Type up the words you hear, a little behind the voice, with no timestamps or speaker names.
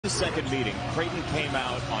The second meeting, Creighton came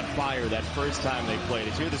out on fire that first time they played.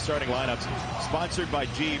 Here are the starting lineups, sponsored by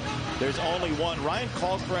Jeep. There's only one. Ryan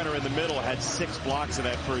Kalkbrenner in the middle had 6 blocks in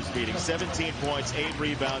that first meeting. 17 points, 8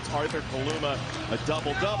 rebounds. Arthur Kaluma, a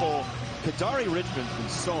double-double. Kadari Richmond's been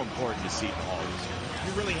so important to Seton Hall this year.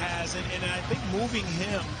 He really has, and I think moving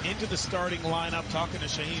him into the starting lineup, talking to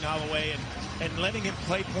Shaheen Holloway and letting him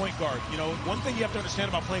play point guard. You know, one thing you have to understand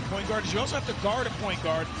about playing point guard is you also have to guard a point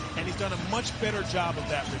guard, and he's done a much better job of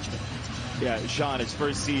that, Richmond. Yeah, Sean, his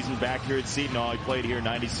first season back here at Seton Hall, he played here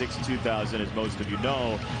 96-2000, as most of you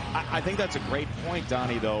know. I think that's a great point,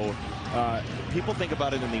 Donnie, though. People think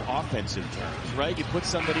about it in the offensive terms, right? You put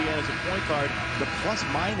somebody in as a point guard, the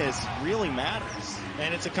plus-minus really matters.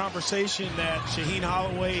 And it's a conversation that Shaheen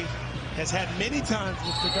Holloway has had many times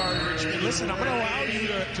with Kadari Richmond. Listen, I'm going to allow you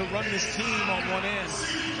to run this team on one end,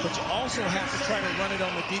 but you also have to try to run it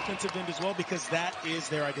on the defensive end as well, because that is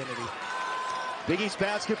their identity. Big East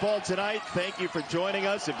basketball tonight. Thank you for joining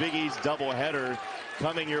us. A Big East doubleheader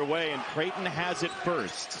coming your way, and Creighton has it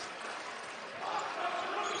first.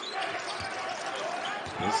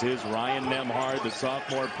 This is Ryan Nembhard, the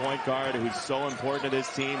sophomore point guard who's so important to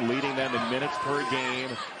this team, leading them in minutes per game.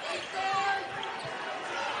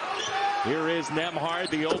 Here is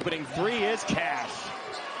Nembhard. The opening three is cash.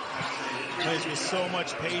 Plays with so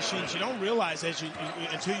much patience. You don't realize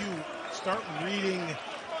until you start reading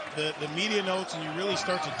the media notes and you really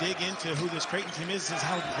start to dig into who this Creighton team is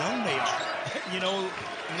how young they are. You know,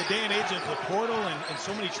 in the day and age of the portal and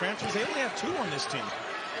so many transfers, they only have 2 on this team.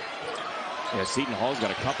 Yeah, Seton Hall's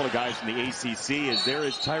got a couple of guys from the ACC. As there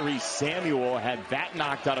is Tyrese Samuel, had that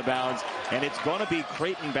knocked out of bounds, and it's going to be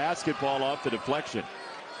Creighton basketball off the deflection.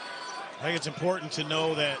 I think it's important to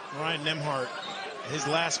know that Ryan Nembhard, his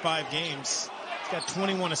last 5 games, he's got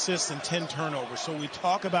 21 assists and 10 turnovers. So we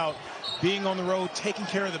talk about being on the road, taking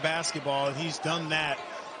care of the basketball, and he's done that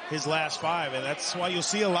his last 5. And that's why you'll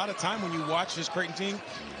see a lot of time when you watch this Creighton team.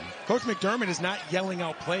 Coach McDermott is not yelling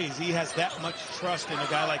out plays. He has that much trust in a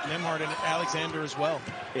guy like Nembhard and Alexander as well.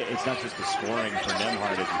 It's not just the scoring for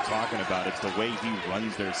Nembhard as you're talking about. It's the way he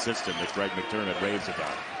runs their system that Greg McDermott raves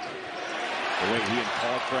about. The way he and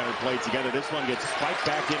Kalkbrenner played together. This one gets spiked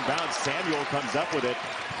back inbounds. Samuel comes up with it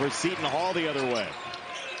for Seton Hall the other way.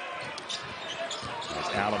 As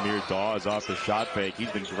Alamir Dawes off the shot fake.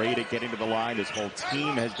 He's been great at getting to the line. This whole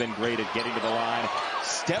team has been great at getting to the line.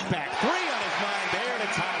 Step back three on his mind there to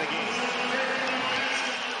tie the game.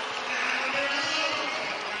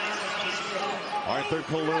 Arthur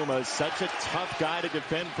Kaluma, such a tough guy to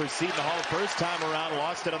defend for Seton Hall. First time around,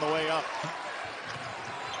 lost it on the way up.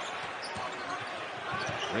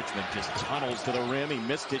 Richmond just tunnels to the rim. He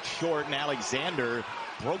missed it short, and Alexander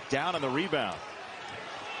broke down on the rebound.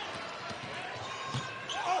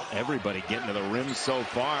 Everybody getting to the rim so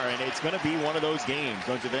far, and it's going to be one of those games,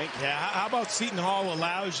 don't you think? Yeah, how about Seton Hall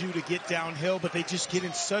allows you to get downhill, but they just get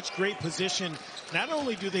in such great position. Not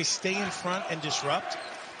only do they stay in front and disrupt,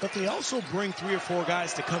 but they also bring 3 or 4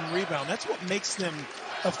 guys to come rebound. That's what makes them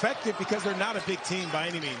effective, because they're not a big team by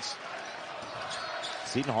any means.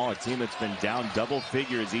 Seton Hall, a team that's been down double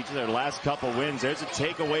figures each of their last couple wins. There's a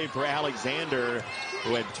takeaway for Alexander,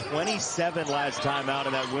 who had 27 last time out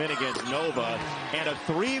in that win against Nova. And a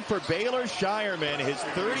 3 for Baylor Shireman, his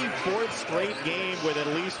 34th straight game with at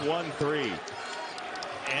least 1 3.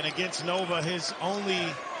 And against Nova, his only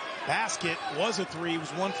basket was a 3. He was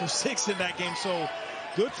 1 for 6 in that game. So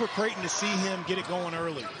good for Creighton to see him get it going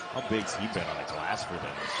early. How big's he been on the glass for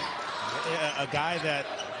them? A guy that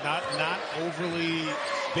not overly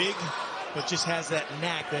big, but just has that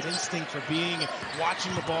knack, that instinct for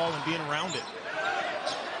watching the ball and being around it.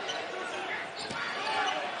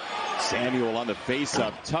 Samuel on the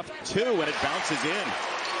face-up, tough 2, and it bounces in.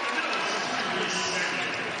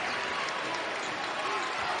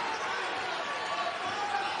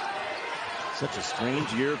 Such a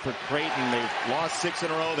strange year for Creighton. They've lost 6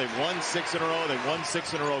 in a row. They've won 6 in a row. They've won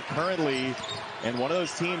 6 in a row currently. And one of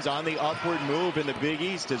those teams on the upward move in the Big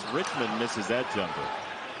East as Richmond misses that jumper.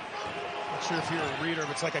 Not sure if you're a reader,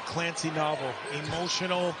 but it's like a Clancy novel.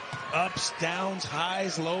 Emotional, ups, downs,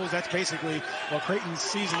 highs, lows. That's basically what Creighton's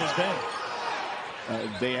season has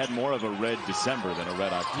been. They had more of a red December than a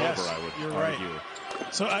red October, yes, I would you're argue. Right.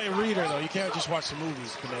 So a reader, though, you can't just watch the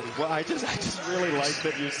movies, Benetti. Well, I just really like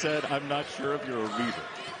that you said, I'm not sure if you're a reader.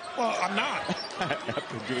 Well, I'm not.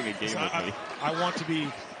 After doing a game with me. I want to be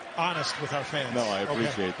honest with our fans. No, I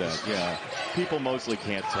appreciate that. Yeah. People mostly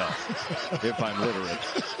can't tell if I'm literate.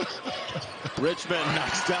 Richmond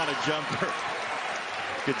knocks down a jumper.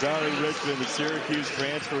 Kadari Richmond, the Syracuse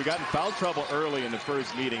transfer. We got in foul trouble early in the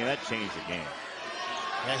first meeting, and that changed the game.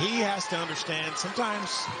 Yeah, he has to understand.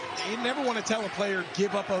 Sometimes you never want to tell a player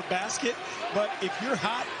give up a basket, but if you're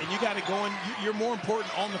hot and you got it going, you're more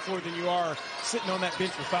important on the floor than you are sitting on that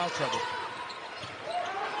bench with foul trouble.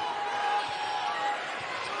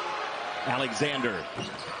 Alexander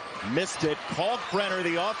missed it. Kalkbrenner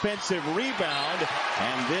the offensive rebound,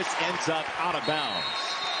 and this ends up out of bounds.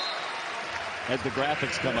 As the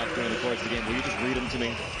graphics come up during the course of the game, will you just read them to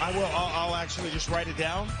me? I will. I'll actually just write it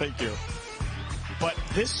down. Thank you. But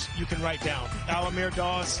this you can write down. Alamir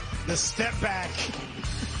Dawes, the step back.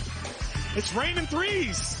 It's raining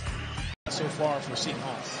threes so far for Seton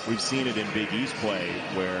Hall. We've seen it in Big East play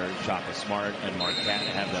where Shaka Smart and Marquette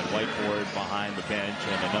have that whiteboard behind the bench,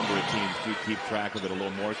 and a number of teams do keep track of it a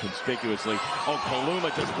little more conspicuously. Oh,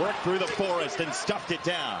 Kaluma just worked through the forest and stuffed it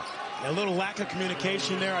down. A little lack of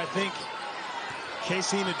communication there. I think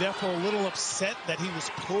Casey Nadefo a little upset that he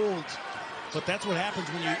was pulled. But that's what happens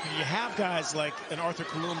when you have guys like an Arthur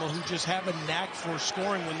Kaluma who just have a knack for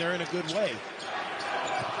scoring when they're in a good way.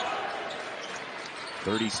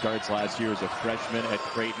 30 starts last year as a freshman at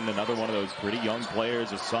Creighton. Another one of those pretty young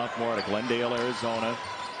players, a sophomore at Glendale, Arizona.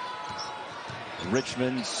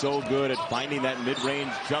 Richmond so good at finding that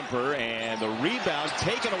mid-range jumper, and the rebound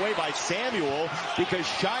taken away by Samuel because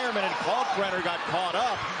Shireman and Kalkbrenner got caught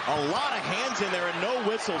up. A lot of hands in there and no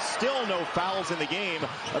whistle. Still no fouls in the game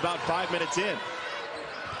about 5 minutes in.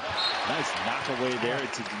 Nice knock away there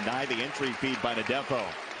to deny the entry feed by Nadefo.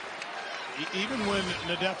 Even when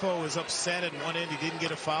Nadefo is upset at one end, he didn't get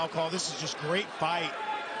a foul call. This is just great fight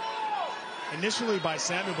initially by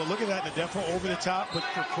Samuel, but look at that, Nadefo over the top. But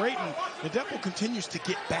for Creighton, Nadefo continues to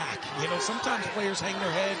get back. You know, sometimes players hang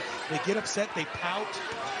their head, they get upset, they pout.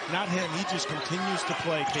 Not him. He just continues to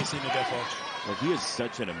play, Casey Nadefo. Well, he is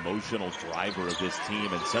such an emotional driver of this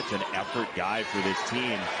team and such an effort guy for this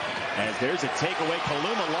team. As there's a takeaway,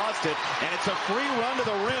 Kaluma lost it, and it's a free run to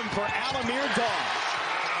the rim for Alamir Dawes.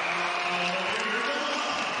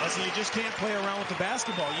 Listen, you just can't play around with the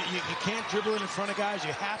basketball. You can't dribble it in front of guys.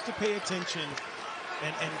 You have to pay attention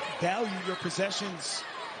and value your possessions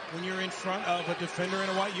when you're in front of a defender in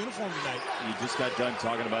a white uniform tonight. You just got done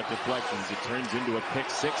talking about deflections. It turns into a pick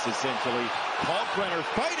six, essentially. Kalkbrenner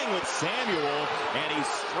fighting with Samuel, and he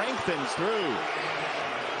strengthens through.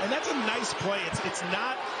 And that's a nice play. It's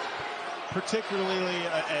not particularly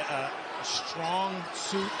a strong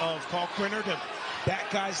suit of Kalkbrenner to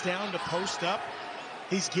back guys down to post up.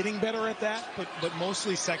 He's getting better at that, but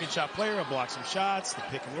mostly second shot player. He'll block some shots, the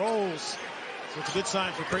pick and rolls. So it's a good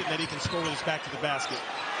sign for Creighton that he can score with his back to the basket.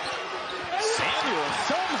 Samuel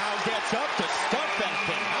somehow gets up to stuff that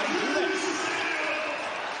thing. How do you do this?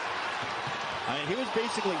 I mean, he was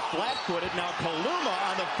basically flat-footed. Now Kaluma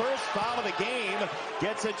on the first foul of the game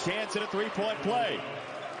gets a chance at a three-point play.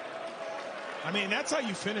 I mean, that's how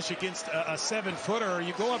you finish against a 7-footer.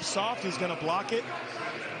 You go up soft, he's going to block it.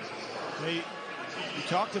 You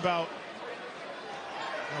talked about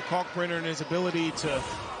Kalkbrenner and his ability to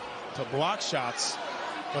block shots,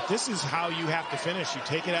 but this is how you have to finish. You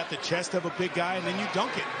take it at the chest of a big guy, and then you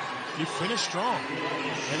dunk it. You finish strong.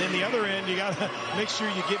 And then the other end, you got to make sure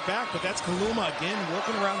you get back, but that's Kaluma, again,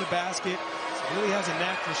 working around the basket. Really has a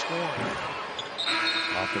knack for scoring.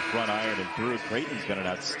 Off the front iron and through. Creighton's been an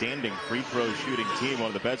outstanding free throw shooting team, one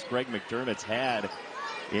of the best Greg McDermott's had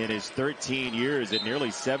in his 13 years at nearly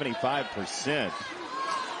 75%.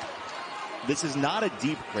 This is not a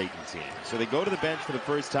deep Creighton team. So they go to the bench for the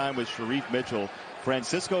first time with Sharif Mitchell.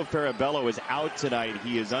 Francisco Farabello is out tonight.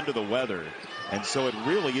 He is under the weather. And so it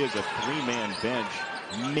really is a three-man bench,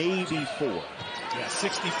 maybe four. Yeah,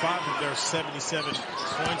 65 of their 77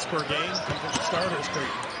 points per game come from the starters,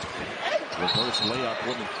 Creighton. Reverse layup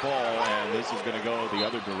wouldn't fall, and this is going to go the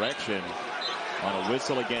other direction on a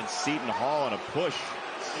whistle against Seton Hall and a push.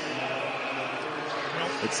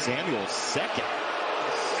 It's Samuel's second.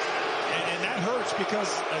 And that hurts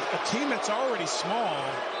because a team that's already small,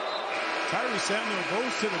 Tyree Samuel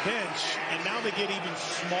goes to the bench, and now they get even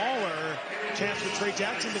smaller chance for Trey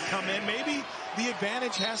Jackson to come in. Maybe the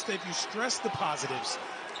advantage has to, if you stress the positives,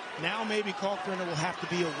 now maybe Kalkbrenner will have to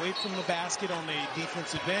be away from the basket on the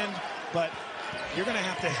defensive end, but you're going to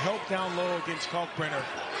have to help down low against Kalkbrenner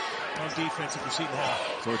on defense if you're Seton Hall.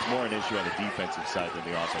 So it's more an issue on the defensive side than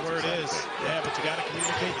the offensive side. Where it is. Yeah, but you got to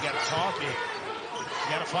communicate, you got to talk, you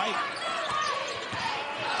got to fight.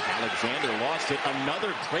 Alexander lost it.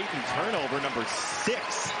 Another Creighton turnover, number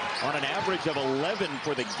 6, on an average of 11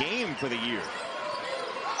 for the game for the year.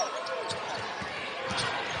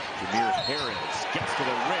 Jameer Harris gets to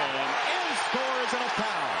the rim and scores and a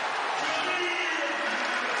foul.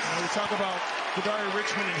 We talk about Kadari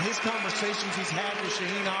Richmond and his conversations he's had with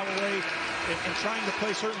Shaheen Holloway and trying to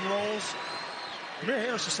play certain roles. Amir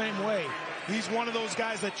Harris the same way. He's one of those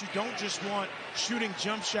guys that you don't just want shooting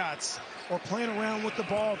jump shots or playing around with the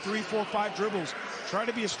ball, 3, 4, 5 dribbles. Try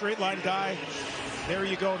to be a straight line guy. There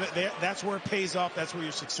you go. That's where it pays off. That's where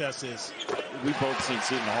your success is. We've both seen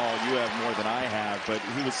Seton Hall. You have more than I have, but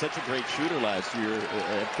he was such a great shooter last year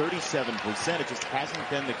at 37%. It just hasn't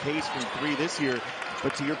been the case from 3 this year.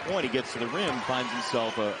 But to your point, he gets to the rim, finds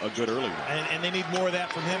himself a good early one. And they need more of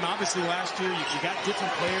that from him. Obviously, last year, you got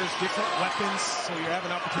different players, different weapons, so you have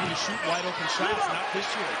an opportunity to shoot wide open shots. Not this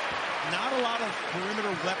year. Not a lot of perimeter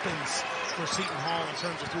weapons for Seton Hall in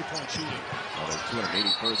terms of three-point shooting. Well, they're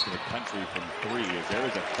 281st in the country from 3. As there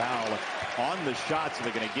is a foul on the shot, so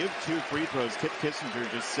they're going to give 2 free throws. Kip Kissinger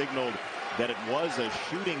just signaled that it was a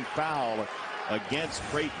shooting foul against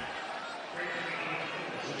Creighton.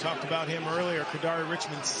 We talked about him earlier. Kadari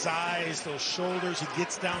Richmond's size, those shoulders, he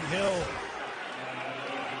gets downhill.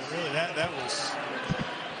 Really, that was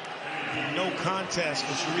no contest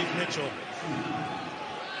for Sharif Mitchell.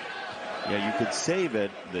 Yeah, you could say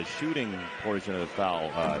that the shooting portion of the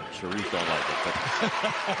foul, Sharif don't like it,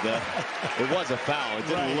 but it was a foul. It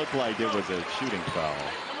didn't look like it was a shooting foul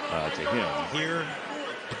to him. Here,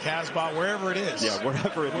 Casbah, wherever it is. Yeah,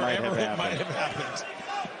 wherever it might have happened.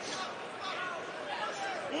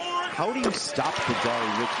 How do you stop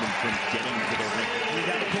Kadari Richmond from getting to the rim? You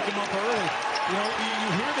got to pick him up early. You know, you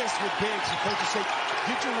hear this with bigs. The coaches say,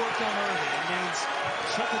 get your work done early. It means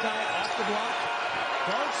shut the guy off the block.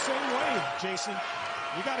 Guard same way, Jason.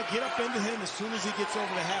 You got to get up into him as soon as he gets over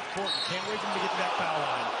the half court. You can't wait for him to get to that foul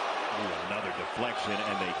line. Ooh, another deflection,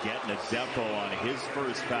 and they get Nadefo on his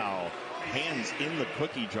first foul. Hands in the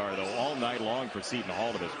cookie jar, though, all night long for Seton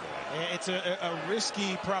Hall to this point. It's a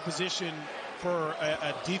risky proposition for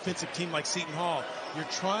a defensive team like Seton Hall. You're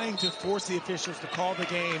trying to force the officials to call the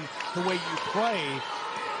game the way you play.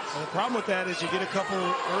 And the problem with that is you get a couple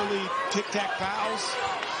early tic-tac fouls.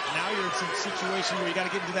 Now you're in some situation where you got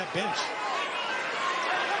to get into that bench.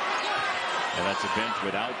 And that's a bench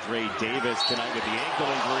without Dre Davis tonight with the ankle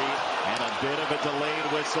injury and a bit of a delayed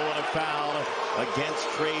whistle and a foul against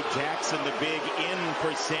Trey Jackson, the big in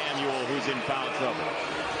for Samuel, who's in foul trouble.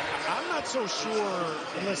 I'm not so sure.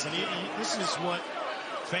 Listen, this is what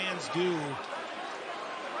fans do,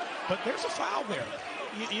 but there's a foul there.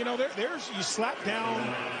 You know, you slap down,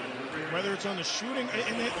 whether it's on the shooting,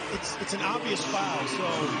 and it's an obvious foul. So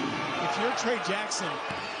if you're Trey Jackson,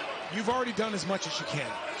 you've already done as much as you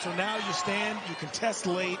can. So now you stand, you contest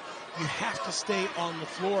late, you have to stay on the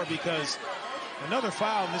floor because another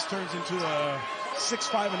foul, and this turns into a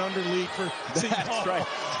 6-5 and under league for Seton Hall. That's right.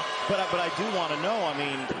 But I do want to know, I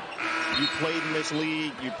mean, you played in this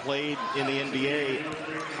league, you played in the NBA.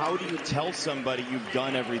 How do you tell somebody you've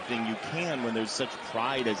done everything you can when there's such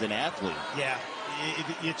pride as an athlete? Yeah,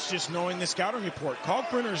 it's just knowing the scouting report.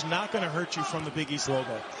 Kalkbrenner is not going to hurt you from the Big East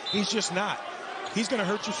logo. He's just not. He's going to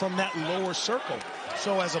hurt you from that lower circle.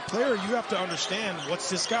 So as a player, you have to understand what's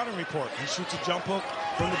the scouting report. He shoots a jump hook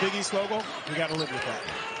from the Big East logo. We got to live with that.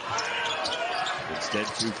 Instead,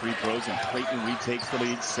 2 free throws, and Creighton retakes the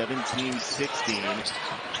lead 17-16.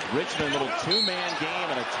 Richmond, little 2-man game,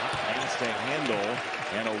 and a chance to handle,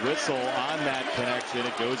 and a whistle on that connection.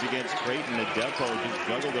 It goes against Creighton. Nadefo just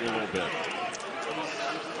juggled it a little bit.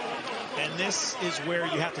 And this is where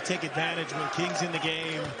you have to take advantage when King's in the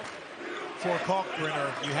game. For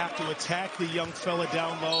Kalkbrenner, you have to attack the young fella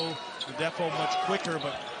down low. Nadefo much quicker,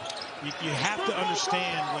 but you have to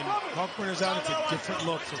understand when Kalkbrenner's out, it's a different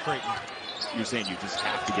look for Creighton. You're saying you just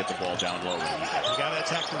have to get the ball down low. You got to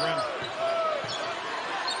attack the rim.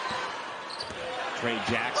 Trey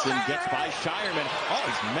Jackson gets by Shireman. Oh,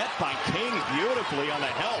 he's met by King beautifully on the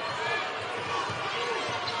help.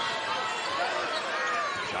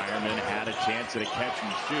 Shireman had a chance at a catch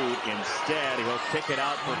and shoot. Instead, he'll kick it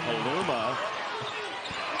out for Paluma.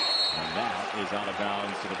 And that is out of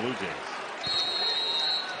bounds to the Blue Jays.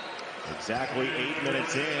 Exactly 8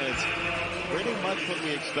 minutes in. It's pretty much what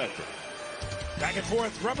we expected. Back and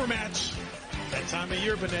forth, rubber match. That time of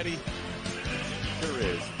year, Benetti. Sure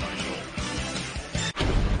is.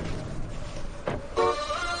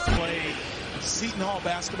 Play Seton Hall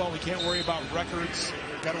basketball. We can't worry about records.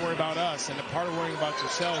 We've got to worry about us. And a part of worrying about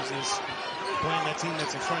yourselves is playing that team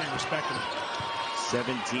that's in front of you, respecting them.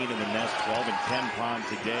 17 in the nest, 12 and 10 Pond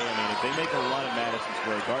today. I mean, if they make a run at Madison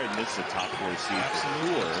Square Garden, this is a top 4 seed.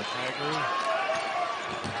 Absolutely. I agree.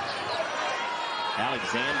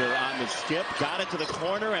 Alexander on the skip, got it to the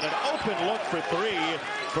corner, and an open look for 3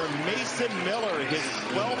 for Mason Miller, his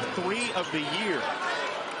 12th 3 of the year.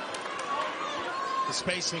 The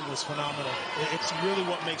spacing was phenomenal. It's really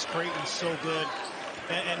what makes Creighton so good.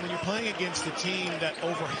 And when you're playing against a team that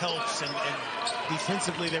overhelps and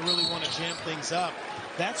defensively they really want to jam things up,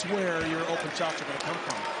 that's where your open shots are going to come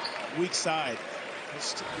from. Weak side.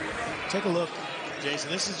 Let's take a look,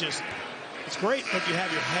 Jason. This is just, it's great that you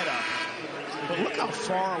have your head up. But look how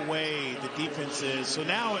far away the defense is. So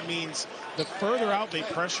now it means the further out they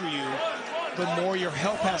pressure you, the more your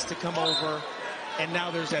help has to come over. And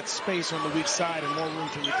now there's that space on the weak side and more room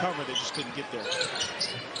to recover. They just couldn't get there.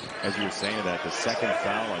 As you were saying that, the second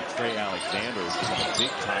foul on Trey Alexander, who's a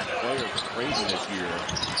big-time player for Creighton this year.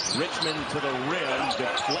 Richmond to the rim,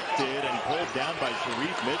 deflected and pulled down by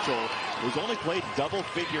Sharif Mitchell, who's only played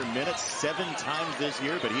double-figure minutes 7 times this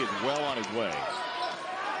year, but he is well on his way.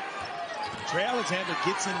 Trey Alexander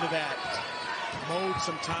gets into that mode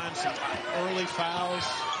sometimes, some early fouls.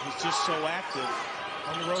 He's just so active.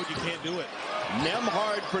 On the road, you can't do it.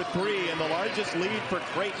 Nembhard for 3, and the largest lead for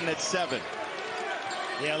Creighton at 7.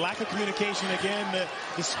 Yeah, lack of communication again.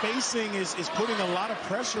 The spacing is putting a lot of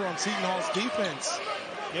pressure on Seton Hall's defense.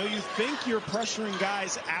 You know, you think you're pressuring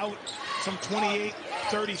guys out some 28,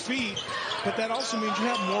 30 feet, but that also means you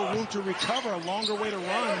have more room to recover, a longer way to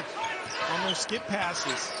run on those skip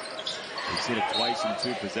passes. We've seen it twice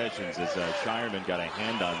in 2 possessions as Shireman got a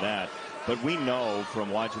hand on that. But we know from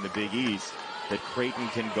watching the Big East that Creighton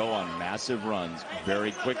can go on massive runs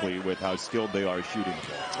very quickly with how skilled they are shooting the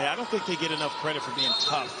ball. Yeah, I don't think they get enough credit for being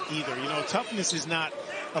tough either. You know, toughness is not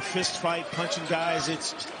a fist fight, punching guys.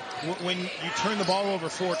 It's when you turn the ball over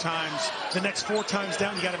 4 times, the next 4 times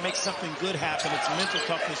down, you got to make something good happen. It's mental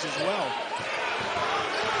toughness as well.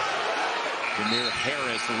 Demir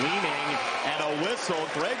Harris leaning and a whistle.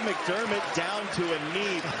 Greg McDermott down to a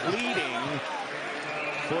knee, pleading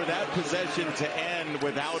for that possession to end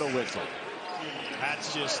without a whistle.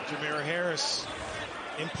 That's just Demir Harris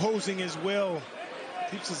imposing his will.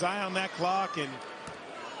 Keeps his eye on that clock, and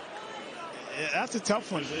that's a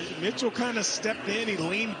tough one. Mitchell kind of stepped in. He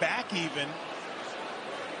leaned back even.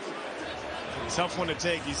 Tough one to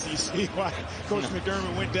take. You see why Coach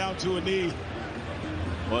McDermott went down to a knee.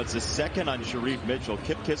 Well, it's a second on Sharif Mitchell.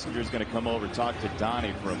 Kip Kissinger's going to come over and talk to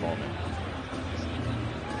Donnie for a moment.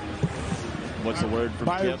 What's the word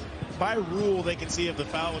from Kip? By rule, they can see if the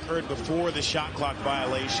foul occurred before the shot clock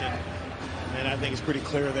violation. And I think it's pretty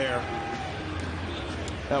clear there.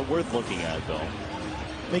 Worth looking at, though.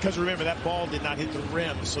 Because remember, that ball did not hit the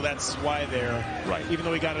rim, so that's why they're, right. Even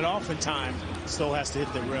though he got it off in time, still has to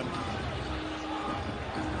hit the rim.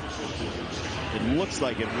 It looks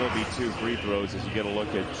like it will be 2 free throws as you get a look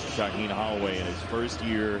at Shaheen Holloway in his first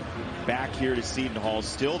year back here to Seton Hall.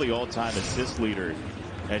 Still the all-time assist leader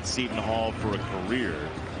at Seton Hall for a career.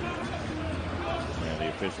 And the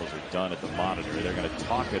officials are done at the monitor. They're going to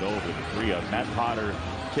talk it over, the 3 of Matt Potter,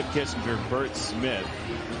 Kip Kissinger, Bert Smith.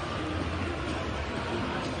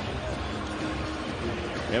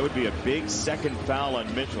 That would be a big second foul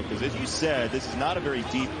on Mitchell, because as you said, this is not a very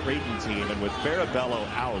deep Creighton team, and with Farabello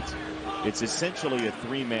out, it's essentially a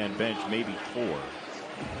 3-man bench, maybe 4.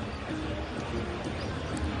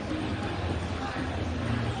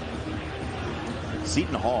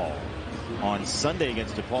 Seton Hall on Sunday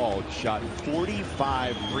against DePaul shot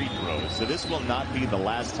 45 free throws. So this will not be the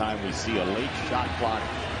last time we see a late shot clock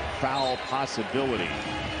foul possibility.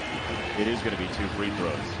 It is going to be 2 free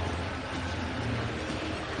throws.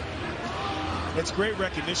 It's great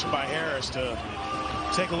recognition by Harris to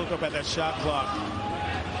take a look up at that shot clock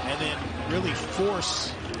and then really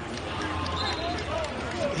force.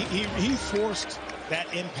 He forced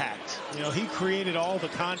that impact. You know, he created all the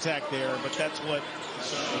contact there, but that's what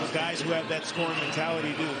guys who have that scoring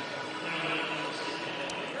mentality do.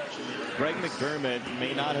 Greg McDermott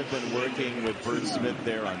may not have been working with Bert Smith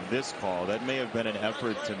there on this call. That may have been an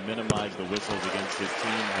effort to minimize the whistles against his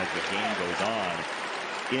team as the game goes on.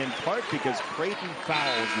 In part because Creighton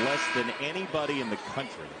fouls less than anybody in the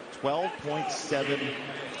country. 12.7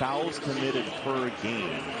 fouls committed per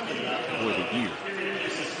game for the year.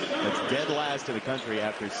 That's dead last in the country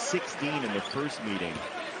after 16 in the first meeting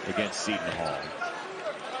against Seton Hall.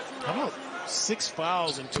 How about 6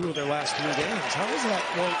 fouls in 2 of their last 3 games? How is that?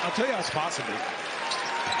 Well, I'll tell you how it's possible.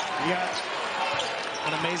 You got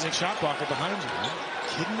an amazing shot blocker behind you. Are you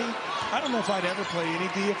kidding me? I don't know if I'd ever play any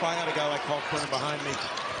D if I had a guy like Paul Kerner behind me.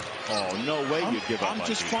 Oh, no way you'd give up. I'm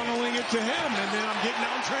just funneling it to him, and then I'm getting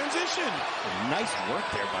out in transition. Nice work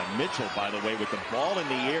there by Mitchell, by the way, with the ball in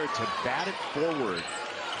the air to bat it forward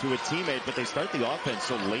to a teammate, but they start the offense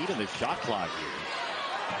so late in the shot clock here.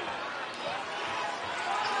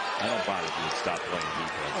 I don't buy it if you would stop playing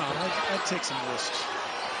defense. Oh, I'd take some risks.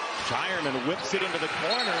 Shireman whips it into the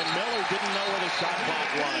corner, and Miller didn't know where the shot clock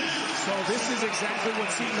was. So this is exactly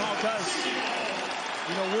what Seton Hall does.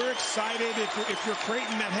 You know, we're excited if you're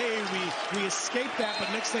Creighton that, hey, we escaped that,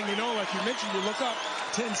 but next thing you know, like you mentioned, you look up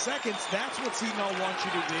 10 seconds, that's what Seton Hall wants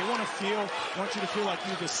you to do. They want you to feel like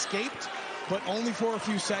you've escaped, but only for a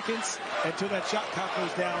few seconds until that shot clock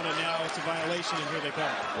goes down, and now it's a violation, and here they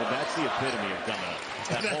come. Well, that's the epitome of coming up.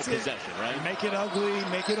 That whole possession, right? Make it ugly,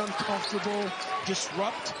 make it uncomfortable,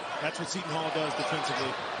 disrupt. That's what Seton Hall does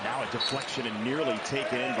defensively. Now a deflection and nearly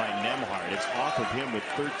taken in by Nembhard. It's off of him with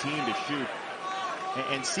 13 to shoot.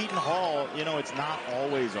 And Seton Hall, you know, it's not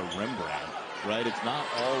always a Rembrandt, right? It's not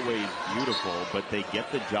always beautiful, but they get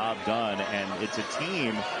the job done. And it's a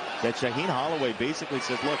team that Shaheen Holloway basically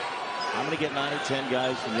says, look, I'm going to get 9 or 10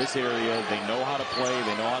 guys from this area. They know how to play.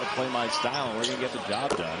 They know how to play my style, and we're going to get the job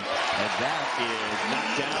done. And that is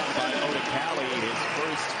knocked down by Odekali, his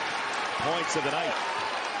first points of the night.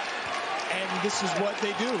 And this is what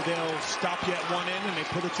they do. They'll stop you at one end, and they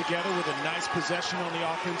put it together with a nice possession on the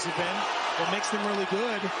offensive end. What makes them really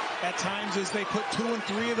good at times is they put 2 and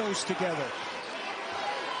 3 of those together.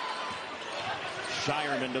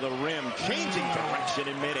 Shireman to the rim, changing direction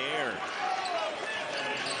in midair.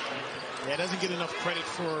 Yeah, doesn't get enough credit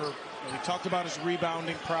for, we talked about his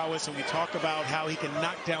rebounding prowess, and we talked about how he can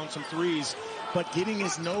knock down some threes, but getting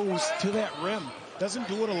his nose to that rim. Doesn't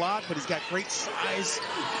do it a lot, but he's got great size,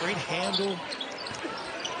 great handle.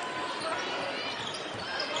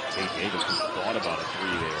 Tate Davis just thought about a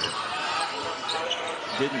three there.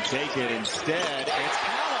 Didn't take it. Instead, it's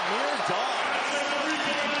Alamir Dawes.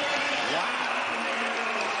 Wow.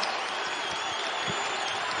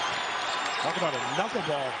 Talk about a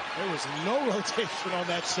knuckleball. There was no rotation on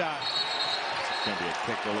that shot. Going to be a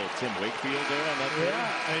kick to a little Tim Wakefield there on that.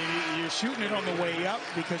 Yeah, and you're shooting it on the way up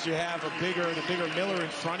because you have the bigger Miller in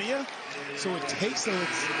front of you. So it takes a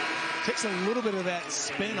little bit of that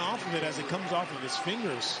spin off of it as it comes off of his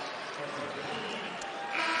fingers.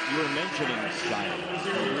 You were mentioning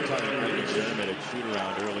Shireman. We were talking to Greg McDermott at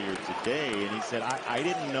shoot-around earlier today, and he said, I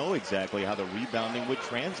didn't know exactly how the rebounding would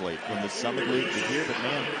translate from the Summit League to here, but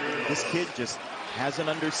man, this kid just has an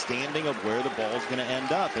understanding of where the ball's going to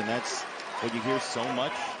end up, and that's what you hear so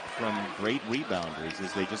much from great rebounders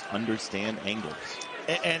is they just understand angles.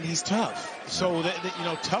 And he's tough. So that you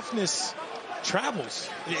know, toughness travels.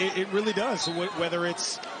 It really does. So whether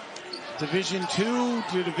it's Division II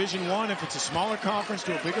to Division I, if it's a smaller conference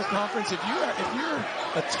to a bigger conference, if you're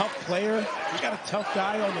a tough player, you got a tough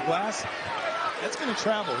guy on the glass, that's going to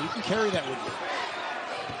travel. You can carry that with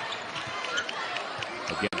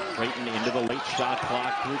you. Again, Creighton into the late shot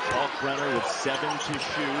clock through Kalkbrenner with 7 to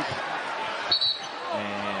shoot.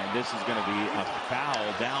 And this is going to be a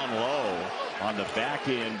foul down low on the back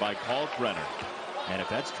end by Kalkbrenner. And if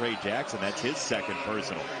that's Trey Jackson, that's his second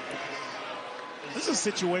personal. This is a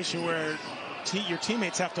situation where your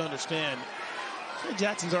teammates have to understand. Trey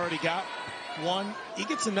Jackson's already got one. He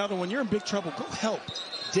gets another one. You're in big trouble. Go help.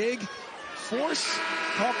 Dig. Force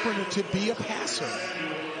Kalkbrenner to be a passer.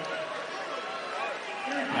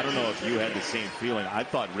 I don't know if you had the same feeling. I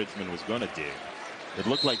thought Richmond was going to dig. It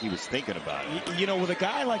looked like he was thinking about it. You know, with a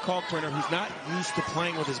guy like Kalkbrenner who's not used to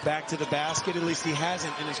playing with his back to the basket, at least he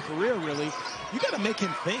hasn't in his career really, you got to make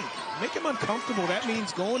him think. Make him uncomfortable. That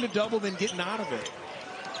means going to double, then getting out of it.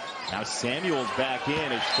 Now Samuel's back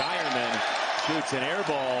in as Shireman shoots an air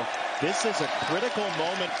ball. This is a critical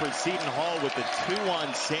moment for Seton Hall with the 2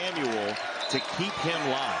 on Samuel to keep him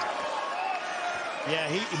live. Yeah,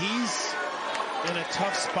 he's in a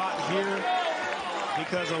tough spot here,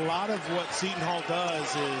 because a lot of what Seton Hall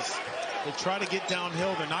does is they try to get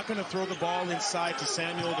downhill. They're not going to throw the ball inside to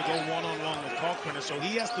Samuel to go one-on-one with Kalkbrenner, so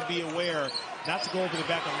he has to be aware not to go over the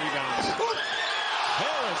back on rebounds.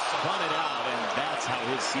 Harris spun it out, and that's how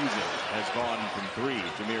his season has gone from 3.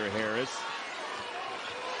 Jameer Harris.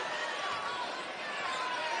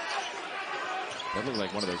 That looked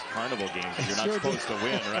like one of those carnival games that you're not supposed to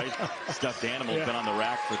win, right? Stuffed animal's been on the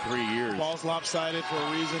rack for 3 years. Ball's lopsided for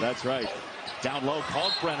a reason. That's right. Down low,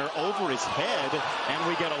 Kalkbrenner over his head, and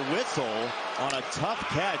we get a whistle on a tough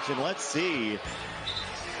catch. And let's see.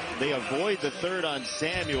 They avoid the 3rd on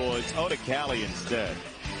Samuel. It's Odekali instead.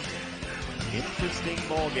 Interesting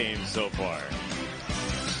ball game so far.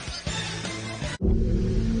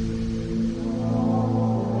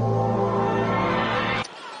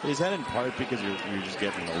 Is that in part because you're just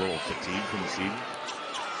getting a little fatigued from the season?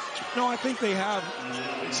 No, I think they have.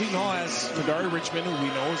 Seton Hall has Jadari Richmond, who we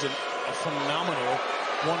know is a phenomenal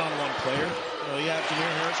one-on-one player. You have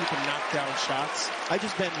Jameer Harris, who can knock down shots. I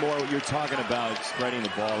just meant more what you're talking about, spreading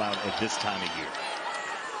the ball out at this time of year.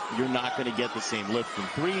 You're not going to get the same lift from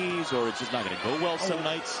threes, or it's just not going to go well some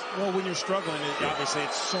nights. Well, when you're struggling, obviously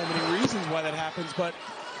it's so many reasons why that happens, but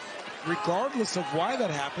regardless of why that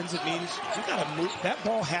happens, it means you got to move. That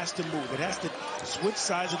ball has to move. It has to switch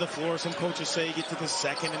sides of the floor. Some coaches say you get to the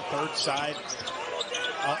second and third side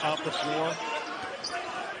of the floor.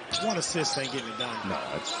 One assist ain't getting it done. No,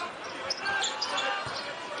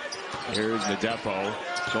 here's Nadefo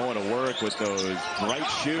going to work with those bright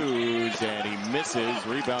shoes, and he misses.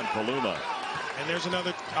 Rebound Kaluma. And there's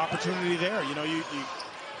another opportunity there. You know,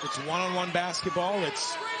 it's one-on-one basketball.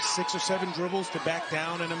 It's 6 or 7 dribbles to back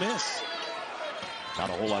down and a miss. Not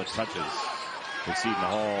a whole lot of touches for Seton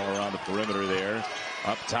Hall around the perimeter there.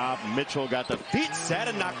 Up top, Mitchell got the feet set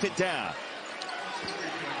and knocked it down.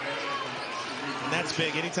 And that's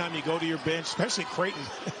big. Anytime you go to your bench, especially Creighton,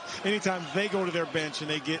 anytime they go to their bench and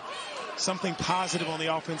they get something positive on the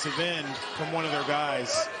offensive end from one of their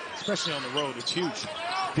guys, especially on the road, it's huge.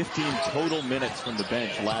 15 total minutes from the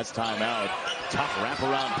bench last time out. Tough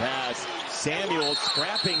wraparound pass. Samuel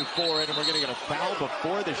scrapping for it, and we're going to get a foul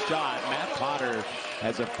before the shot. Matt Potter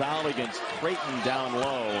has a foul against Creighton down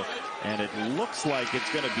low, and it looks like it's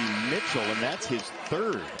going to be Mitchell, and that's his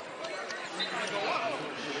third.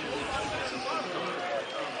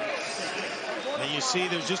 And you see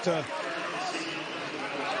there's just a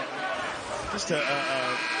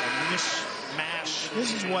mishmash.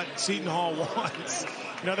 This is what Seton Hall wants.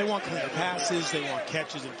 You know, they want clear passes, they want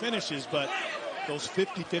catches and finishes, but those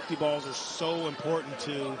 50-50 balls are so important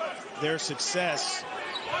to their success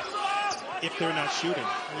if they're not shooting.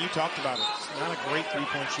 And you talked about it. It's not a great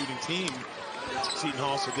three-point shooting team, Seton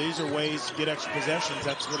Hall, so these are ways to get extra possessions.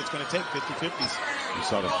 That's what it's going to take, 50-50s. You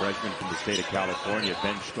saw the freshman from the state of California,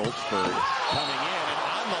 Ben Stoltzford, coming in, and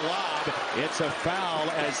on the lob, it's a foul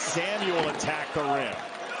as Samuel attacked the rim.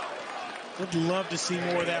 Would love to see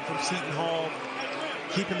more of that from Seton Hall,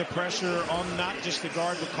 keeping the pressure on not just the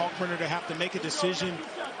guard, but Kalkbrenner to have to make a decision.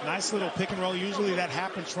 Nice little pick and roll. Usually that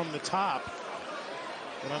happens from the top.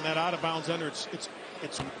 But on that out of bounds under, it's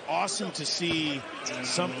awesome to see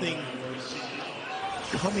something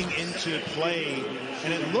coming into play.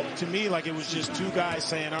 And it looked to me like it was just 2 guys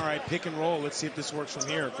saying, all right, pick and roll. Let's see if this works from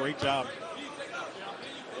here. Great job.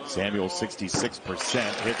 Samuel 66%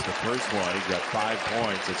 hits the first one. He's got 5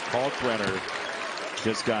 points. As Kalkbrenner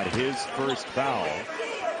just got his first foul.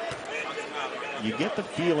 You get the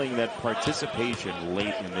feeling that participation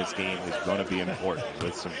late in this game is going to be important,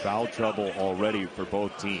 with some foul trouble already for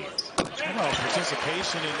both teams. Well,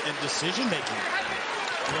 participation and decision making.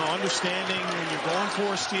 You know, understanding when you're going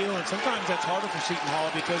for a steal, and sometimes that's harder for Seton Hall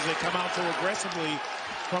because they come out so aggressively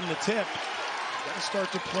from the tip. You got to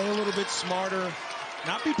start to play a little bit smarter,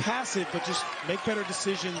 not be passive, but just make better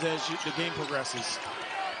decisions as the game progresses.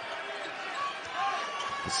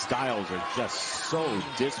 The styles are just so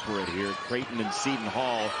disparate here. Creighton and Seton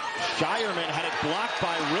Hall. Shireman had it blocked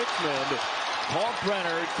by Richmond.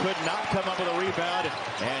 Kalkbrenner could not come up with a rebound.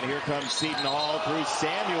 And here comes Seton Hall through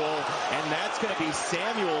Samuel. And that's going to be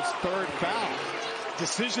Samuel's third foul.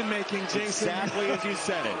 Decision making, Jason. Exactly as you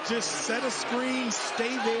said it. Just set a screen,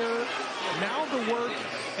 stay there. Now the work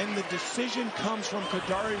and the decision comes from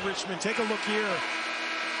Kadari Richmond. Take a look here.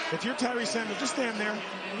 If you're Tyrese Samuel, just stand there.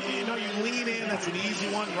 You know, you lean in. That's an easy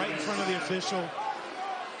one right in front of the official.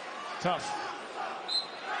 Tough.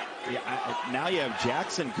 Yeah, now you have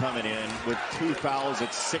Jackson coming in with 2 fouls at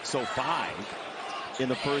 6:05 in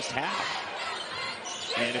the first half.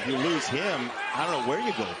 And if you lose him, I don't know where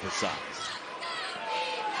you go for size.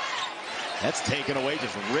 That's taken away,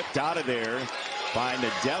 just ripped out of there by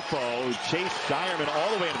Nadefo. Chase Shireman all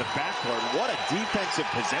the way to the backcourt. What a defensive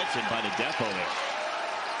possession by Nadefo there.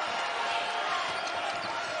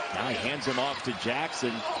 Now he hands him off to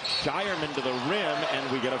Jackson. Shireman to the rim,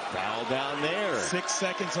 and we get a foul down there. 6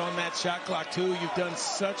 seconds on that shot clock, too. You've done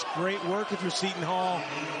such great work with your Seton Hall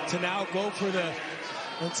to now go for the,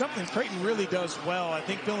 and something Creighton really does well. I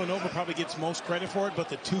think Villanova probably gets most credit for it, but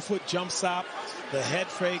the 2-foot jump stop, the head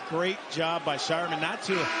fake, great job by Shireman not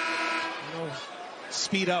to,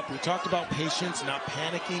 speed up. We talked about patience, not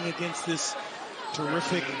panicking against this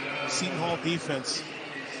terrific Seton Hall defense.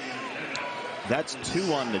 That's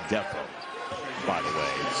 2 on Nadefo, by the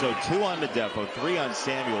way. So 2 on Nadefo, 3 on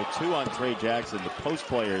Samuel, 2 on Trey Jackson. The post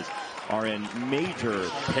players are in major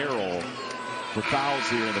peril for fouls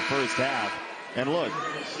here in the first half. And look,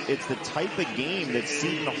 it's the type of game that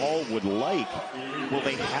Seton Hall would like. Will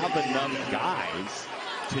they have enough guys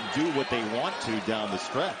to do what they want to down the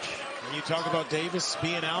stretch? And you talk about Davis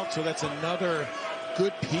being out, so that's another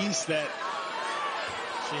good piece that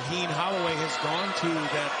Shaheen Holloway has gone to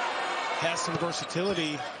that has some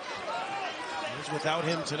versatility. He's without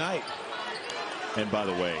him tonight. And by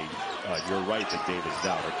the way, you're right that Davis is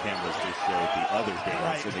out. Our cameras just showed the other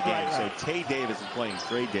Davis in the game. So Tay Davis is playing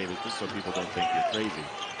Trey Davis, just so people don't think you're crazy.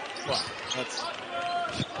 Well, let's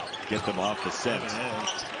get them off the set.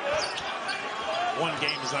 One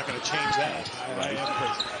game is not going to change that. Right.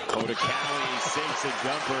 Odekali sinks a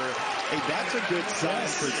jumper. Hey, that's a good sign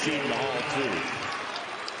for Seton Hall,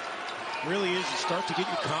 too. Really is. You start to get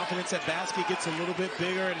your confidence. That basket gets a little bit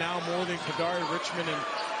bigger, and now more than Kadari Richmond and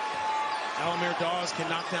Alamir Dawes can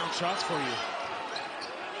knock down shots for you.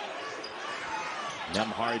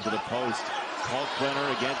 Nemhard to the post.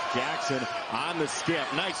 Kalkbrenner against Jackson on the skip.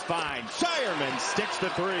 Nice find. Shireman sticks the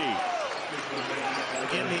three.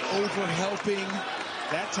 Again, the over-helping.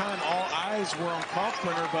 That time, all eyes were on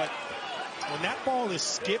Kalkbrenner, but when that ball is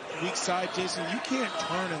skipped weak side, Jason, you can't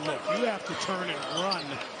turn and look. You have to turn and run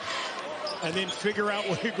and then figure out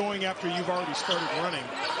where you're going after you've already started running.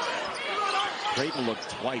 Creighton looked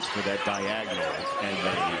twice for that diagonal, and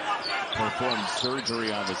they performed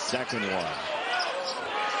surgery on the second one.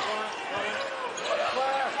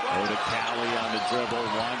 Odekali on the dribble,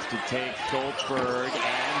 wants to take Schultzberg,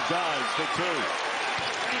 and does for two.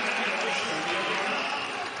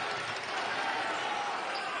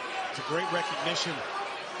 It's a great recognition.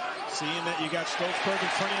 Seeing that you got Schultzberg in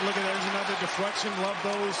front of you. Look at, there's another deflection. Love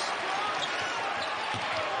those.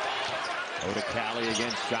 Odekali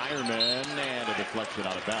against Shireman, and a deflection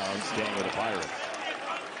out of bounds, staying with the Pirates.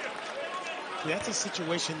 That's a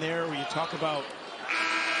situation there where you talk about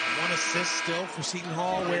one assist still for Seton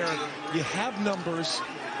Hall, where you have numbers,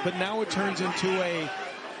 but now it turns into a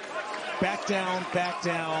back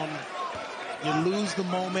down, you lose the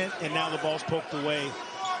moment, and now the ball's poked away.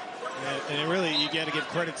 And really, you got to give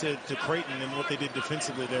credit to Creighton and what they did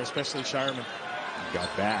defensively there, especially Shireman. Got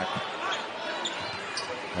back.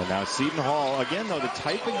 And now Seton Hall, again, though, the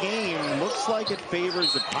type of game looks like it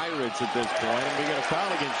favors the Pirates at this point. And we get a foul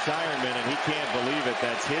against Shireman, and he can't believe it.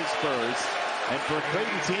 That's his first. And for a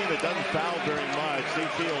Creighton team that doesn't foul very much, they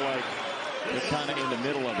feel like they're kind of in the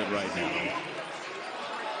middle of it right now.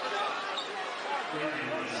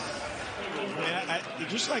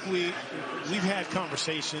 Just like we've had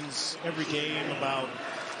conversations every game about,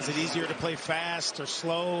 is it easier to play fast or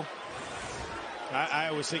slow? I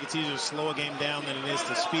always think it's easier to slow a game down than it is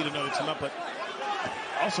to speed another team up, but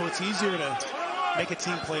also it's easier to make a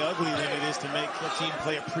team play ugly than it is to make a team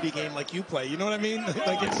play a pretty game like you play. You know what I mean?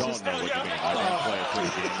 Like, it's don't know what you mean. I don't play a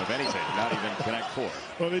pretty game of anything, not even Connect Four.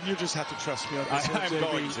 Well, then you just have to trust me on this. I'm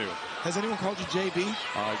going to. Has anyone called you JB?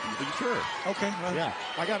 Sure. Okay. Well, yeah.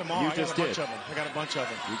 I got them all. I got a bunch of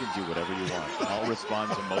them. You can do whatever you want. I'll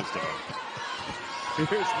respond to most of them.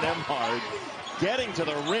 Here's Nemhard getting to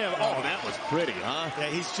the rim. Oh, that was pretty, huh? Yeah,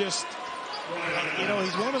 he's just,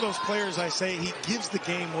 he's one of those players, I say, he gives the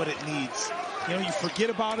game what it needs. You forget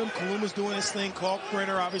about him. Kaluma's doing his thing.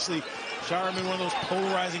 Kalkbrenner, obviously, Shireman, one of those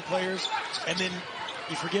polarizing players. And then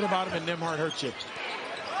you forget about him, and Nemhard hurts you.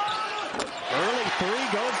 Early three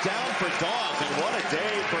goes down for Dawes, and what a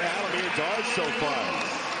day for Alamir Dawes so far.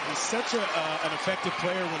 He's such an effective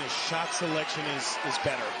player when his shot selection is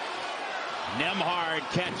better. Nemhard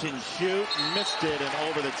catch and shoot, missed it, and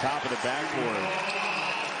over the top of the backboard.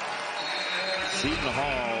 Seton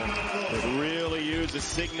Hall could really use a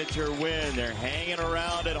signature win. They're hanging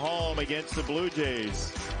around at home against the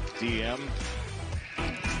Bluejays. DM.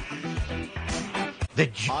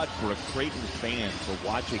 Odd for a Creighton fan to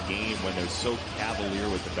watch a game when they're so cavalier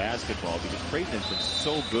with the basketball, because Creighton has been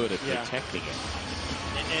so good at protecting it.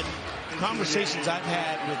 And conversations I've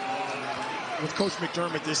had with Coach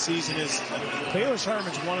McDermott this season is Baylor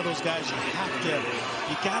Shireman's one of those guys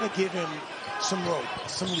you got to give him some rope,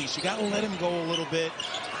 some leash. You got to let him go a little bit.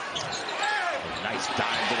 A nice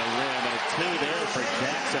dive to the rim, and a two there for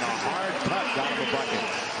Jackson. A hard cut, got him a bucket.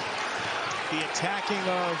 The attacking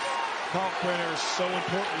of Kalkbrenner is so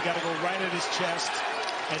important. You got to go right at his chest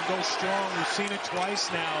and go strong. We've seen it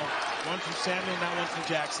twice now. One from Samuel, now one from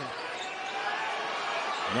Jackson.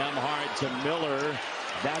 Nemhard to Miller.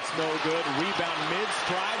 That's no good. Rebound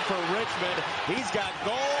mid-stride for Richmond. He's got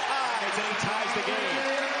goal eyes, and he ties the game.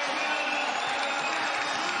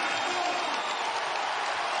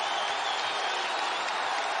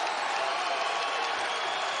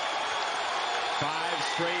 Five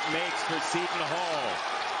straight makes for Seton Hall.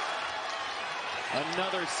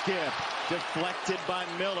 Another skip, deflected by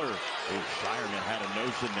Miller. Oh, Shireman had a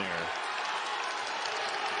notion there.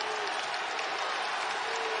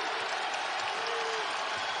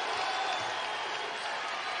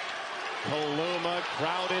 Kaluma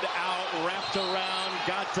crowded out, wrapped around,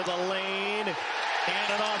 got to the lane, and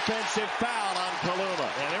an offensive foul on Kaluma.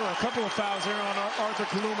 Yeah, there were a couple of fouls there on Arthur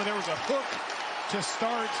Kaluma. There was a hook to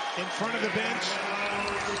start in front of the bench.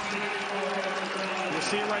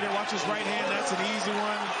 We'll see it right here. Watch his right hand. That's an easy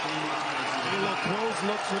one. A little close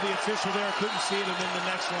look for the official there. Couldn't see it. And then the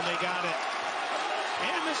next one, they got it.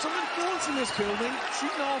 And there's some influence in this building.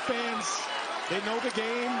 Seton Hall fans, they know the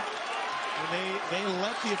game. And they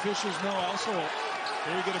let the officials know. Also,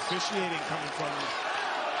 very good officiating coming from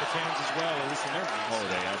the fans as well, at least in their views. Oh,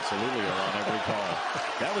 they absolutely are on every call.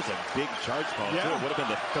 That was a big charge call, too. It would have been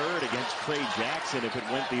the third against Trey Jackson if it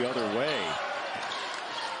went the other way.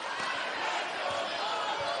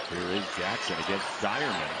 Here is Jackson against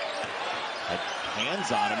Shireman.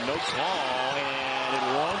 Hands on him, no call, and it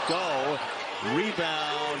won't go.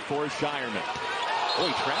 Rebound for Shireman. Oh,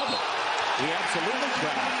 he traveled. He absolutely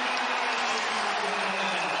traveled.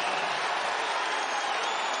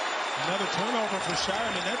 Another turnover for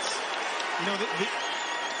Shireman. That's, you know,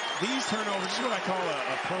 these turnovers, this is what I call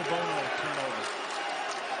a pro bono turnover.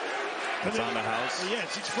 It's on the house. Yeah,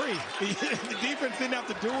 it's free. The defense didn't have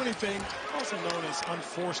to do anything. Also known as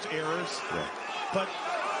unforced errors. Yeah. But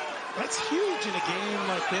that's huge in a game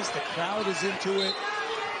like this. The crowd is into it.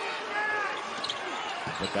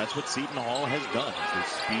 But that's what Seton Hall has done. They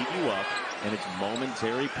speed you up, and it's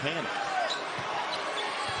momentary panic.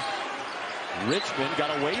 Richmond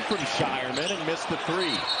got away from Shireman and missed the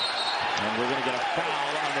three. And we're going to get a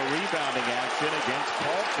foul on the rebounding action against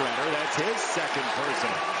Paul Brenner. That's his second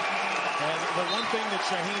personal. The one thing that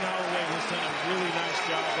Shaheen Holloway has done a really nice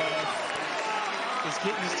job of is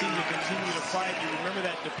getting his team to continue to fight. You remember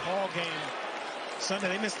that DePaul game Sunday,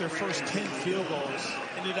 they missed their first 10 field goals,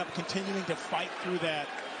 ended up continuing to fight through that.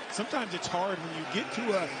 Sometimes it's hard when you get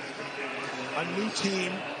to a new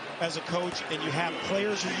team as a coach and you have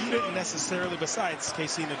players who you didn't necessarily, besides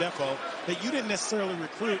KC Nadefo, that you didn't necessarily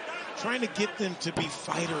recruit, trying to get them to be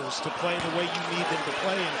fighters, to play the way you need them to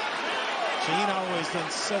play. And Shaheen Holloway has done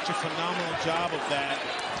such a phenomenal job of that.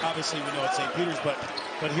 Obviously, we know it's St. Peter's, but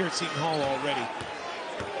here at Seton Hall already.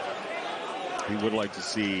 He would like to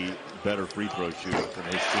see better free throw shooting from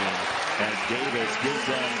his team as Davis gives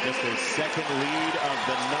them just their second lead of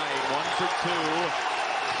the night. 1 for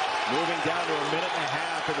 2. Moving down to a minute and a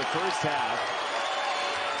half in the first half.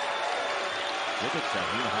 Look at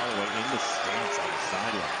Shaheen Holloway in the stance on the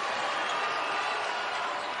sideline.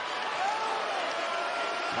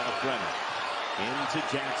 Kalkbrenner into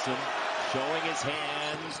Jackson, showing his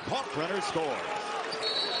hands. Kalkbrenner scores.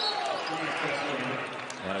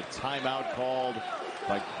 And a timeout called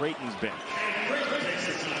by Creighton's bench.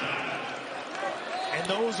 And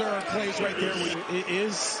those are plays right there. It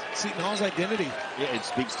is Seton Hall's identity. Yeah, it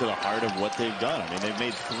speaks to the heart of what they've done. I mean, they've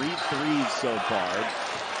made 3 threes so far.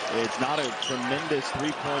 It's not a tremendous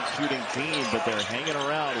three-point shooting team, but they're hanging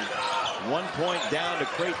around. 1 point down to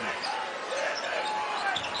Creighton.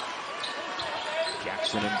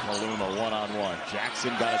 Jackson and Paluma one-on-one.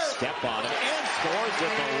 Jackson got a step on him and scores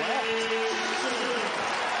with the left.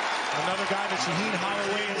 Another guy that Shaheen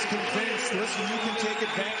Holloway is convinced, listen, you can take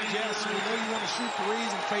advantage. Yes, we know you want to shoot threes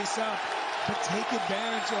and face up, but take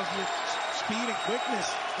advantage of your speed and quickness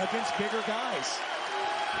against bigger guys.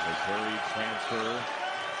 The Missouri transfer.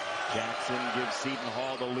 Jackson gives Seton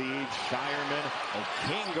Hall the lead. Shireman.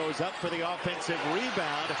 King goes up for the offensive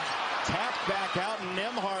rebound. Tapped back out, and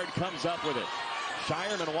Nembhard comes up with it.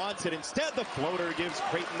 Shireman wants it. Instead, the floater gives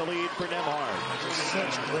Creighton the lead for Nembhard.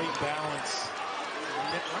 Such great balance.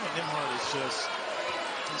 Ryan Nembhard is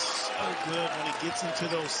he's so good when he gets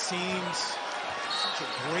into those seams. Such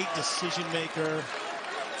a great decision maker.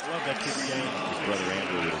 Love that kid's game. His brother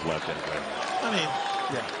Andrew with his left hand. I mean,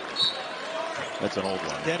 yeah. That's an old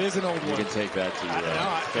one. That is an old one. You can take that to your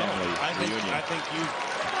family reunion. I think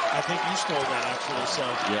you stole that actually. So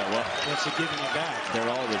yeah, well, that's a giving you back. They're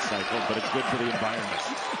all recycled, but it's good for the environment.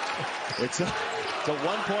 It's a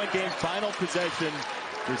 1-point game. Final possession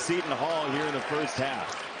for Seton Hall here in the first half.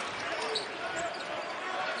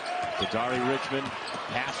 Kadari Richmond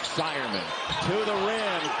past Shireman to the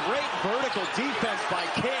rim. Great vertical defense by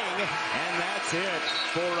King, and that's it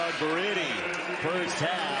for a gritty first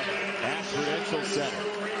half at Prudential Center.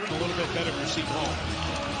 A little bit better for Seton Hall.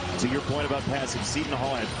 To your point about passing, Seton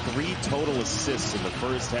Hall had 3 total assists in the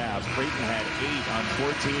first half. Creighton had 8 on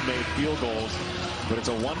 14 made field goals. But it's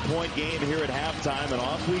a 1-point game here at halftime, and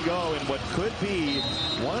off we go in what could be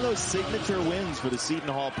one of those signature wins for the Seton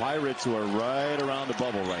Hall Pirates, who are right around the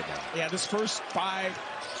bubble right now. Yeah, this first 5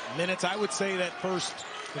 minutes, I would say that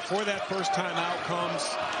before that first timeout comes,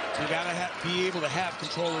 you got to be able to have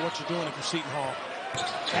control of what you're doing if you're Seton Hall.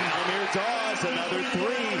 Alamir Dawes, another 3.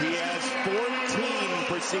 He has 14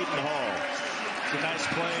 for Seton Hall. It's a nice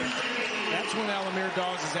play. That's when Alamir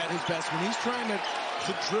Dawes is at his best. When he's trying to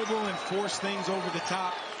dribble and force things over the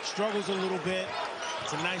top, struggles a little bit.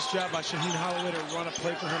 It's a nice job by Shaheen Holloway to run a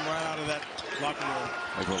play for him right out of that locker room.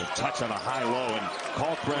 A little touch on the high-low, and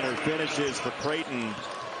Kalkbrenner finishes for Creighton.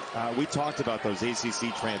 We talked about those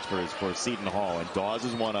ACC transfers for Seton Hall, and Dawes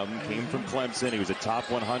is one of them. Came from Clemson. He was a top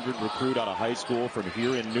 100 recruit out of high school from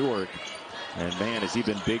here in Newark. And, man, has he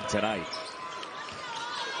been big tonight.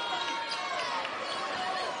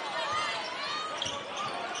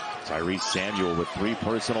 Tyrese Samuel with 3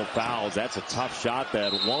 personal fouls. That's a tough shot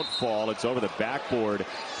that won't fall. It's over the backboard.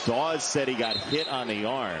 Dawes said he got hit on the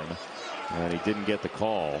arm, and he didn't get the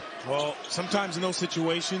call. Well, sometimes in those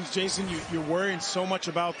situations, Jason, you're worrying so much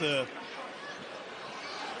about the...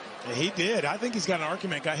 And he did. I think he's got an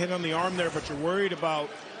argument. Got hit on the arm there, but you're worried about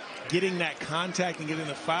getting that contact and getting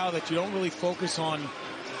the foul that you don't really focus on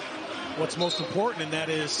what's most important, and that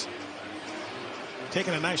is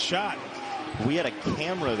taking a nice shot. We had a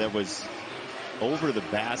camera that was over the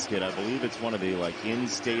basket. I believe it's one of the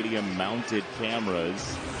in-stadium mounted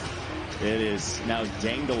cameras. It is now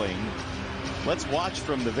dangling. Let's watch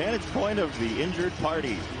from the vantage point of the injured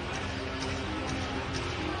party.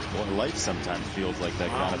 Boy, life sometimes feels like that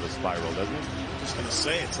kind of a spiral, doesn't it? I'm just going to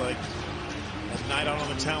say, it's like a night out on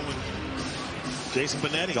the town with Jason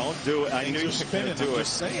Benetti. Don't do it. I knew you were going to do it. I'm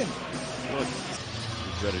just saying. Look,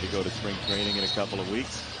 he's ready to go to spring training in a couple of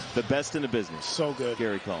weeks. The best in the business. So good.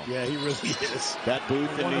 Gary Cohn. Yeah, he really is. That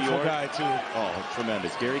booth in New York. Guy too. Oh,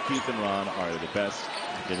 tremendous. Gary, Keith, and Ron are the best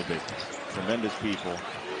in the business. Tremendous people.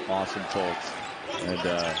 Awesome folks. And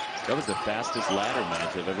that was the fastest ladder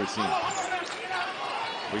match I've ever seen.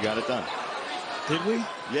 We got it done. Did we?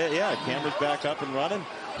 Yeah. Camera's back up and running,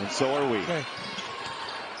 and so are we. Okay.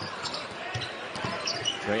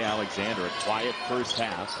 Trey Alexander, a quiet first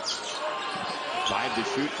half. 5 to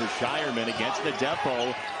shoot for Shireman against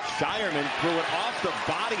Nadefo. Shireman threw it off the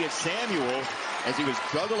body of Samuel as he was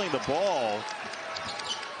juggling the ball.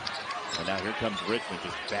 And now here comes Richmond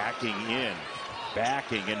just backing in.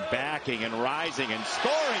 Backing and rising and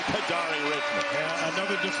scoring. Kadari Richmond. Yeah,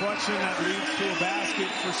 another deflection that leads to a basket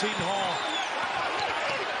for Seton Hall.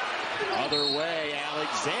 Other way,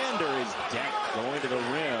 Alexander is decked going to the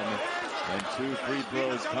rim. And 2 free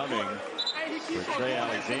throws coming for Trey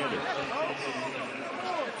Alexander.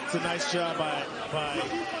 It's a nice job by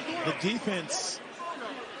the defense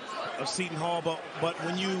of Seton Hall, but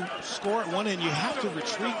when you score at one end, you have to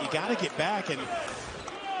retreat. You got to get back, and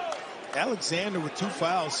Alexander with 2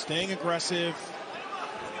 fouls, staying aggressive,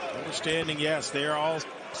 understanding, yes, they are all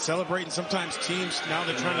celebrating. Sometimes teams, now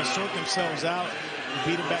they're trying to sort themselves out and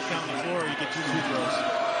beat them back down the floor. You get 2 free throws.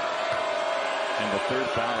 And the 3rd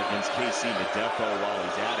foul against KC Nadefo while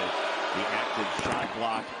he's at it. The active shot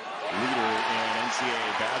block leader in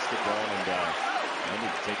NCAA basketball, and I need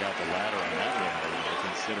to take out the ladder on that one,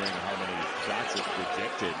 considering how many shots it's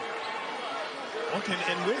rejected. Okay,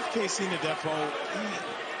 and with KC Nadefo,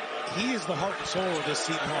 he is the heart and soul of this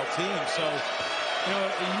Seton Hall team. So,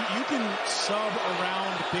 you can sub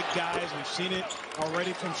around big guys. We've seen it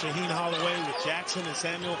already from Shaheen Holloway with Jackson and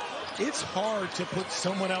Samuel. It's hard to put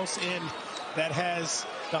someone else in that has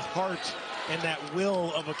the heart and that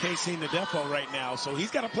will of a KC Nadefo right now. So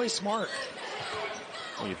he's got to play smart.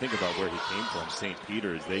 When you think about where he came from, St.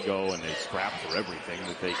 Peter's, they go and they scrap for everything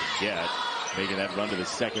that they can get, making that run to the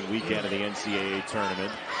 2nd weekend of the NCAA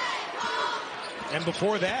tournament. And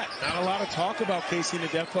before that, not a lot of talk about KC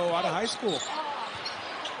Nadefo out of high school.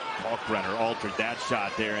 Kalkbrenner altered that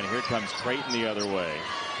shot there, and here comes Creighton the other way.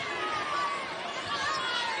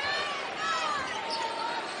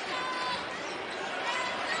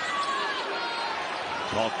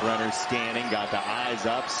 Kalkbrenner scanning, got the eyes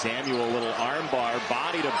up. Samuel, little arm bar,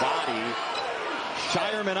 body to body.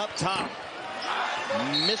 Shireman up top.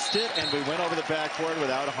 Missed it, and we went over the backboard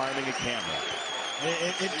without harming a camera.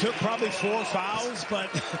 It took probably 4 fouls,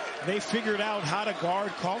 but they figured out how to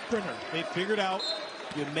guard Kalkbrenner. They figured out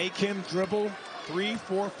you make him dribble 3,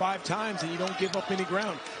 4, 5 times, and you don't give up any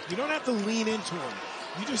ground. You don't have to lean into him.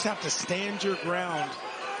 You just have to stand your ground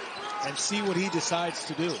and see what he decides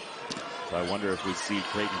to do. So I wonder if we see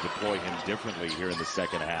Creighton deploy him differently here in the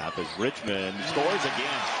 2nd half as Richmond scores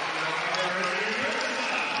again.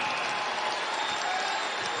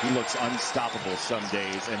 He looks unstoppable some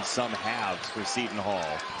days and some halves for Seton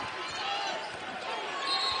Hall.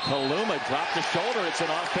 Kaluma dropped the shoulder. It's an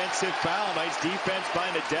offensive foul. Nice defense by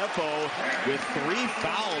Nadefo. With 3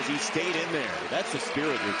 fouls, he stayed in there. That's the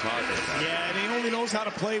spirit you're talking about. Yeah, and he only knows how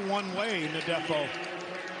to play one way, Nadefo.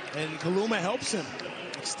 And Kaluma helps him.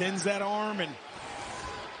 Extends that arm, and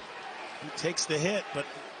he takes the hit. But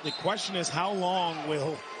the question is, how long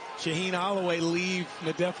will Shaheen Holloway leave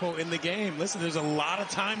Nadefo in the game? Listen, there's a lot of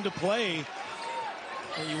time to play.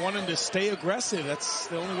 And you want him to stay aggressive. That's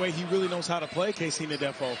the only way he really knows how to play, Casey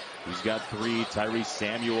Nadefo. He's got 3. Tyrese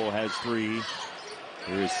Samuel has 3.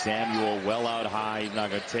 Here's Samuel well out high. He's not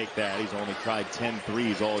going to take that. He's only tried 10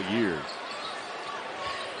 threes all year.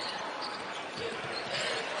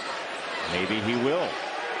 Maybe he will.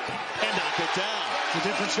 And knock it down. It's a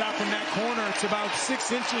different shot from that corner. It's about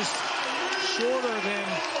 6 inches shorter than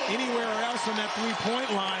anywhere else on that three-point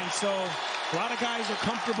line. So a lot of guys are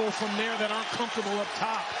comfortable from there that aren't comfortable up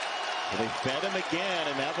top. Well, they fed him again,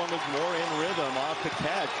 and that one was more in rhythm off the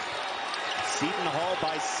catch. Seton Hall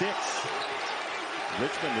by 6.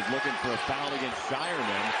 Richmond is looking for a foul against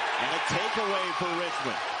Shireman, and a takeaway for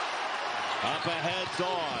Richmond. Up ahead,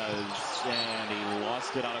 Dawes, and he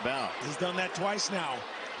lost it out of bounds. He's done that twice now.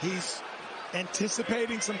 He's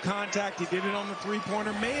anticipating some contact. He did it on the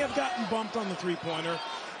three-pointer. May have gotten bumped on the three-pointer,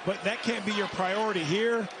 but that can't be your priority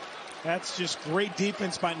here. That's just great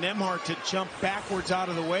defense by Nembhard to jump backwards out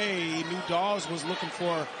of the way. He knew Dawes was looking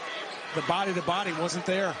for the body-to-body. Wasn't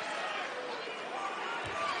there.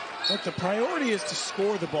 But the priority is to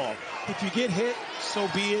score the ball. If you get hit, so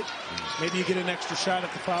be it. Maybe you get an extra shot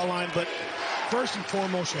at the foul line, but first and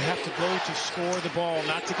foremost, you have to go to score the ball,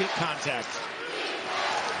 not to get contact.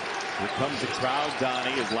 Here comes the crowd,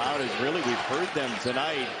 Donnie, as loud as really we've heard them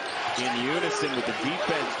tonight, in unison with the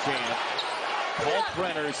defense chant. Paul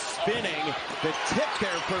Brenner spinning. The tip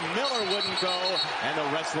there for Miller wouldn't go, and the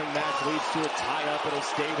wrestling match leads to a tie-up. It'll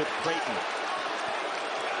stay with Creighton.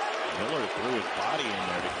 Miller threw his body in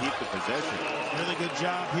there to keep the possession. Really good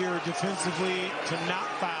job here defensively to not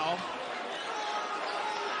foul.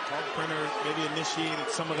 Paul Brenner maybe initiated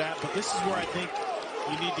some of that, but this is where I think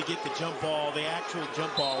you need to get the jump ball, the actual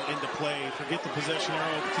jump ball into play. Forget the possession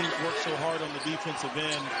arrow. The teams work so hard on the defensive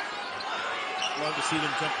end. Love to see them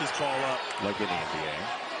jump this ball up. Like in the NBA.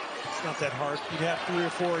 It's not that hard. You'd have 3 or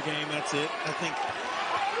 4 a game. That's it. I think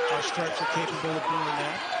our strikes are capable of doing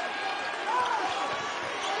that.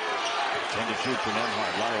 10 to shoot for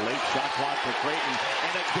Nembhard. A lot of late shot clock for Creighton.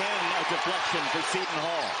 And again, a deflection for Seton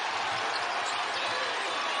Hall.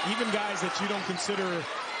 Even guys that you don't consider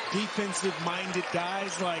defensive-minded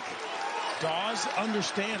guys like Dawes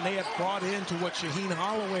understand they have brought into what Shaheen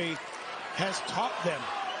Holloway has taught them.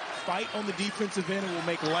 Fight on the defensive end and will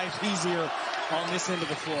make life easier on this end of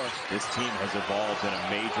the floor. This team has evolved in a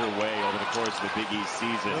major way over the course of the Big East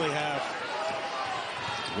season. Really have.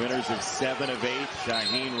 Winners of 7 of 8.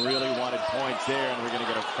 Shaheen really wanted points there, and we're going to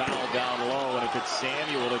get a foul down low. And if it's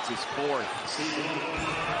Samuel, it's his 4th.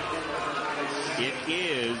 It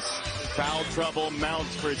is foul trouble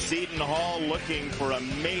mounts for Seton Hall, looking for a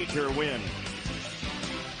major win.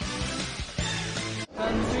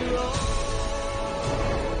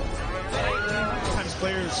 Sometimes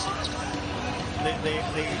players, they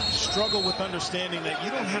struggle with understanding that you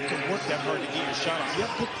don't have to work that hard to get your shot off. You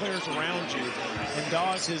have good players around you, and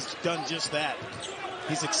Dawes has done just that.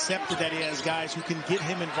 He's accepted that he has guys who can get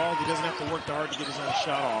him involved. He doesn't have to work that hard to get his own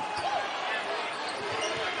shot off.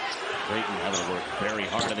 Creighton having to work very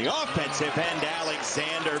hard on the offensive end.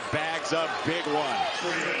 Alexander bags a big one.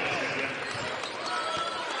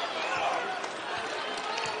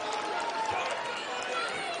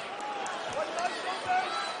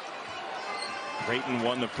 Creighton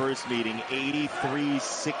won the first meeting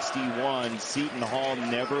 83-61. Seton Hall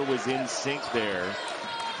never was in sync there.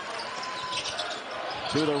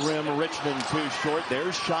 To the rim, Richmond too short.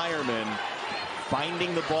 There's Shireman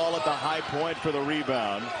finding the ball at the high point for the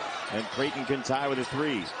rebound. And Creighton can tie with a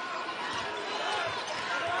 3.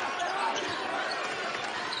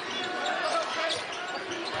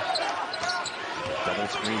 Double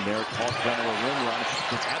screen there. Paul Brenner a rim run.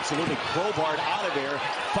 It's absolutely crowbarred out of there.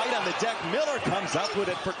 Fight on the deck. Miller comes up with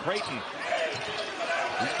it for Creighton.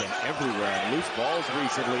 He's been everywhere on loose balls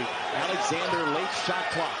recently. Alexander late shot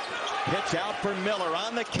clock. Pitch out for Miller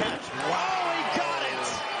on the catch. Wow, he got it!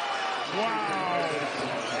 Wow.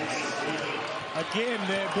 Again,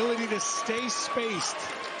 the ability to stay spaced.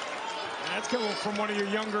 That's coming from one of your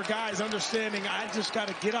younger guys, understanding I just got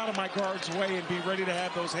to get out of my guard's way and be ready to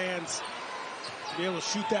have those hands to be able to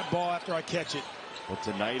shoot that ball after I catch it. Well,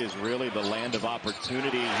 tonight is really the land of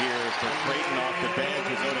opportunity here for Creighton off the bench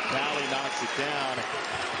as Otakali knocks it down.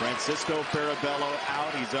 Francisco Farabello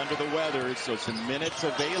out. He's under the weather, so some minutes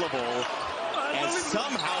available. And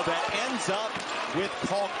somehow that ends up with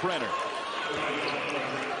Paul Brenner.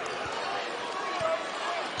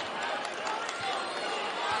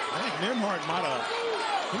 I think Nembhard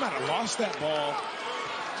might have lost that ball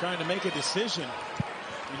trying to make a decision.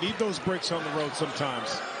 You need those breaks on the road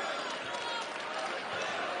sometimes.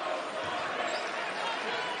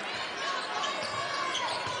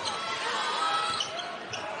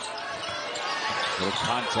 Little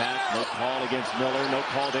contact, no call against Miller, no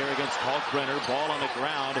call there against Kalkbrenner. Ball on the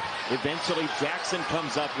ground. Eventually Jackson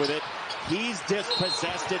comes up with it. He's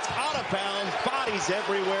dispossessed. It's out of bounds. Bodies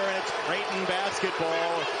everywhere, and it's Creighton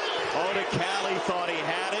basketball. Odekale thought he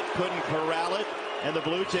had it, couldn't corral it, and the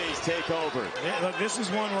Blue Jays take over. Yeah, look, this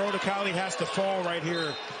is one where Odekale has to fall right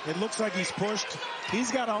here. It looks like he's pushed.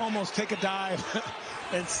 He's got to almost take a dive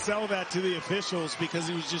and sell that to the officials because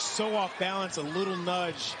he was just so off balance. A little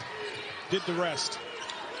nudge did the rest.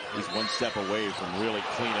 He's one step away from really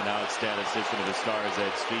cleaning out statistician of the Stars,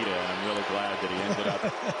 Ed Spita, and I'm really glad that he ended up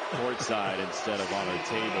courtside instead of on our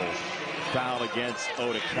table. Foul against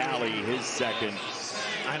Odekale, his second.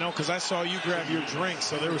 I know, because I saw you grab your drink,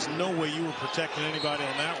 so there was no way you were protecting anybody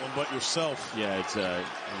on that one but yourself. Yeah, it's a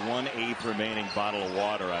 1/8 remaining bottle of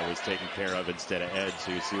water I was taking care of instead of Ed,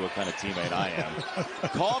 so you see what kind of teammate I am.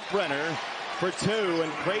 Kalkbrenner for 2,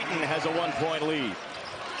 and Creighton has a 1-point lead.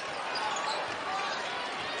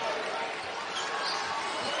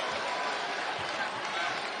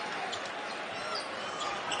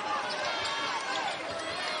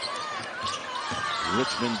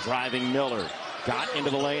 Richmond driving Miller. Got into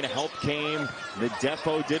the lane. Help came.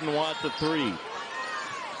 Nadefo didn't want the 3.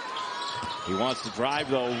 He wants to drive,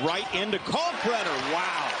 though, right into Kalkbrenner.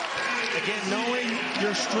 Wow. Again, knowing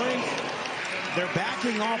your strength, they're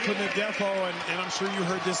backing off of Nadefo, and I'm sure you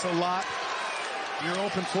heard this a lot. You're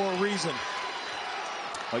open for a reason.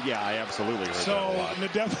 Oh, yeah, I absolutely heard that a lot. So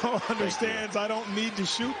Nadefo understands I don't need to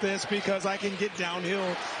shoot this because I can get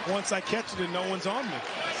downhill once I catch it and no one's on me.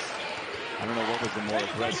 I don't know what was the more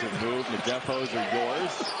aggressive move, Nadefo's or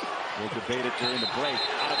yours. We'll debate it during the break.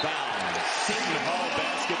 Out of bounds. Seton Hall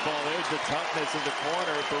basketball. There's the toughness in the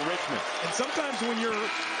corner for Richmond. And sometimes when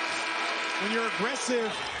you're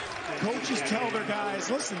aggressive, coaches tell their guys,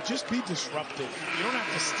 listen, just be disruptive. You don't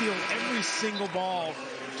have to steal every single ball.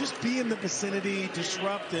 Just be in the vicinity,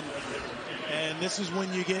 disrupt, and this is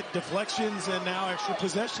when you get deflections and now extra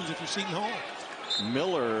possessions if you're Seton Hall.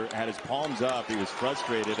 Miller had his palms up. He was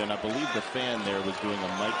frustrated, and I believe the fan there was doing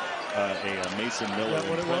a Mason Miller impression.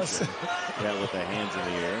 What it was? Yeah, with the hands in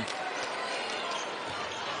the air.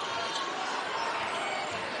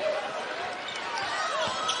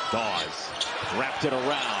 Dawes wrapped it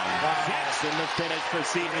around. Jackson the finish for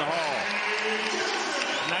Seton Hall.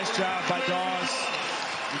 Nice job by Dawes.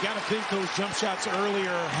 You got to think those jump shots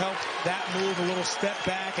earlier helped that move a little step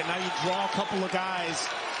back, and now you draw a couple of guys.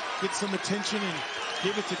 Get some attention and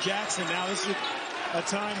give it to Jackson. Now this is a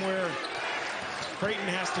time where Creighton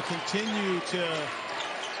has to continue to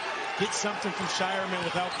get something from Shireman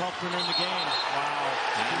without Kalkbrenner in the game. Wow.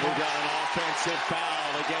 And we got an offensive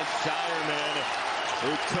foul against Shireman,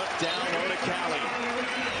 who took down Odekale.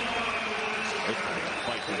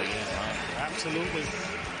 Fight to the end, huh? Absolutely.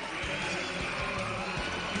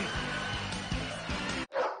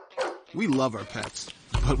 We love our pets,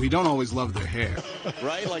 but we don't always love their hair.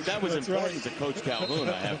 Right? Like that was That's important right. to Coach Calhoun,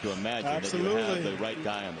 I have to imagine. Absolutely. That you have the right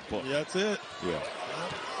guy on the book. Yeah, that's it. Yeah.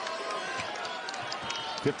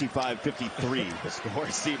 55-53. The score,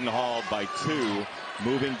 Seton Hall by 2.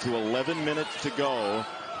 Moving to 11 minutes to go.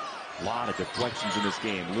 A lot of deflections in this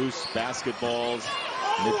game. Loose basketballs.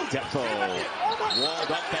 Nadefo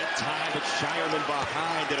walled up that time, but Shireman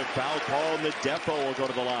behind, and a foul call. Nadefo will go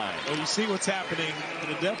to the line. Well, you see what's happening.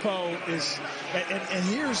 Nadefo is, and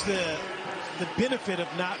here's the benefit of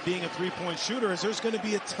not being a three-point shooter is there's going to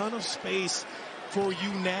be a ton of space for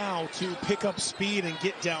you now to pick up speed and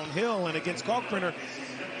get downhill. And against Kalkbrenner,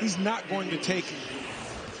 he's not going to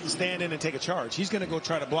stand in and take a charge. He's going to go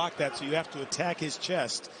try to block that, so you have to attack his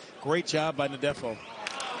chest. Great job by Nadefo.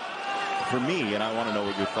 For me, and I want to know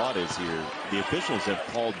what your thought is here, the officials have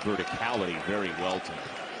called verticality very well tonight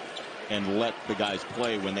and let the guys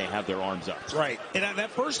play when they have their arms up. Right. And at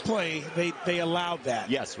that first play, they allowed that.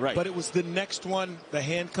 Yes, right. But it was the next one, the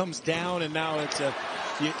hand comes down, and now it's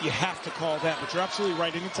you have to call that. But you're absolutely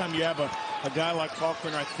right. Anytime you have a guy like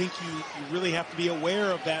Kalkbrenner, I think you really have to be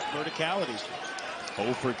aware of that verticality.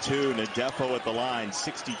 0 for 2, Nadefo at the line,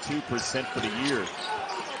 62% for the year.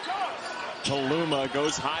 Kaluma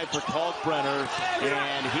goes high for Kalkbrenner,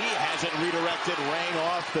 and he has it redirected. Rang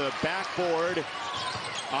off the backboard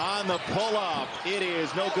on the pull-up. It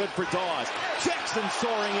is no good for Dawes. Jackson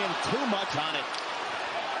soaring in, too much on it.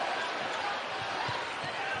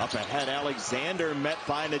 Up ahead, Alexander met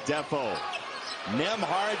by Nadefo.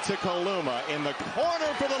 Nembhard to Kaluma in the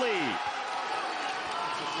corner for the lead.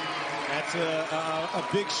 That's a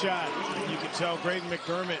big shot. You can tell Graydon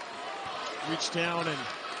McDermott reached down and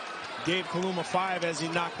gave Kaluma 5 as he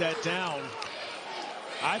knocked that down.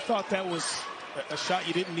 I thought that was a shot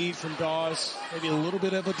you didn't need from Dawes. Maybe a little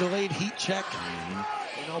bit of a delayed heat check.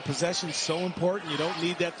 You know, possession's so important. You don't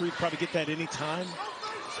need that three to probably get that any time.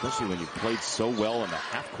 Especially when you played so well in the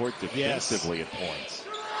half court defensively at points.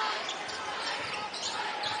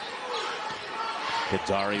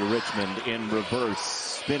 Kadari Richmond in reverse,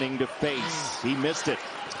 spinning to face. He missed it.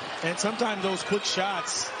 And sometimes those quick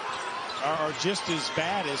shots are just as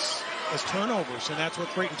bad as turnovers, and that's what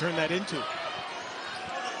Creighton turned that into.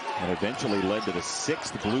 And eventually led to the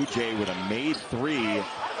 6th Blue Jay with a made three.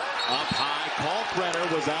 Up high,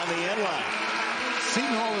 Kalkbrenner was on the end line.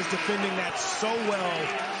 Seton Hall is defending that so well.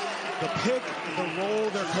 The pick, the roll,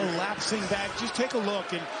 they're collapsing back. Just take a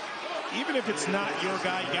look, and even if it's not your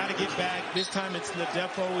guy, you got to get back. This time it's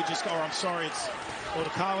Nadefo, it's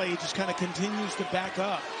Odekale. He just kind of continues to back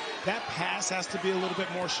up. That pass has to be a little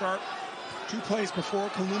bit more sharp. 2 plays before,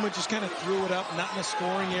 Kaluma just kind of threw it up, not in a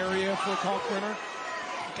scoring area for Kalkbrenner.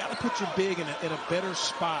 You got to put your big in a better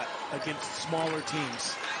spot against smaller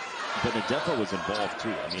teams. But Nadefo was involved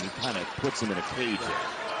too. I mean, he kind of puts him in a cage there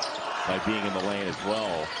by being in the lane as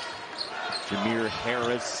well. Jameer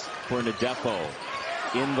Harris for Nadefo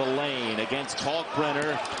in the lane against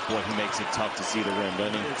Kalkbrenner. Boy, he makes it tough to see the rim,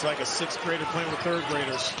 doesn't he? It's like a 6th grader playing with 3rd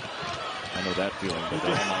graders. I know that feeling, but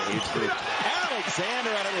they're on my age group.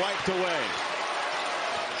 Alexander had it wiped away.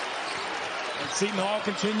 And Seton Hall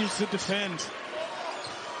continues to defend.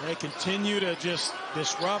 They continue to just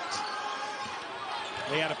disrupt.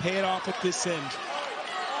 They got to pay it off at this end.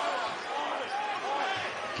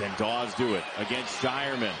 Can Dawes do it against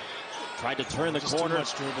Shireman? Tried to turn the corner. Too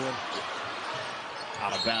much dribbling.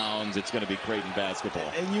 Out of bounds. It's going to be Creighton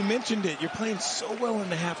basketball. And you mentioned it. You're playing so well in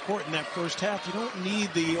the half court in that first half. You don't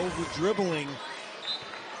need the over dribbling.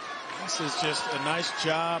 This is just a nice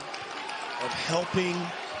job of helping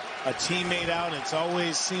a teammate out. It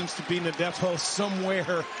always seems to be Nadefo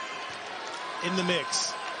somewhere in the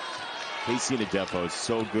mix. Casey Nadefo is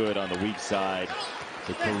so good on the weak side.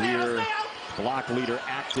 The career block leader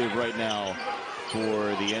active right now for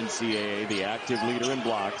the NCAA, the active leader in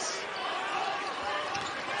blocks.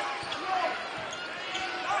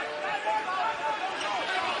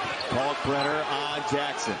 Kalkbrenner on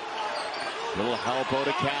Jackson. Little help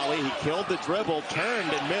Odekale. He killed the dribble,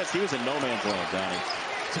 turned and missed. He was in no man's land, Donnie.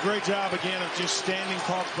 It's a great job, again, of just standing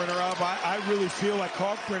Kalkbrenner up. I really feel like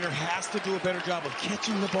Kalkbrenner has to do a better job of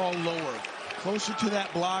catching the ball lower. Closer to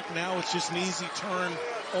that block. Now it's just an easy turn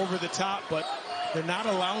over the top, but they're not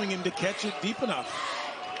allowing him to catch it deep enough.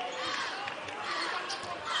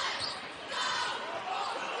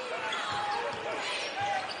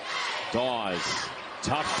 Dawes,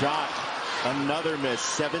 tough shot. Another miss.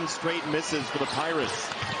 7 straight misses for the Pirates.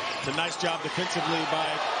 It's a nice job defensively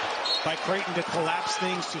by Creighton to collapse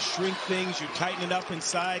things, to shrink things. You tighten it up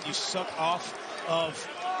inside. You suck off of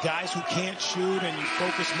guys who can't shoot, and you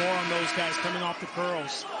focus more on those guys coming off the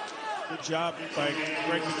curls. Good job by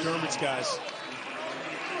Greg McDermott's guys.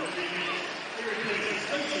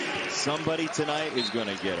 Somebody tonight is going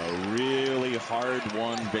to get a really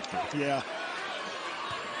hard-won victory. Yeah.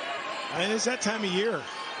 I mean, it's that time of year.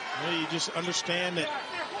 You just understand that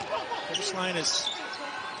finish line is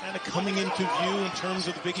kind of coming into view in terms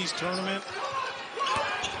of the Big East tournament.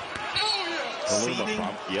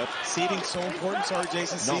 Seeding so important. Sorry,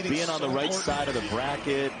 Jason. Seeding being on the right side of the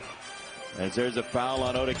bracket. As there's a foul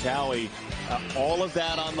on Odekale. All of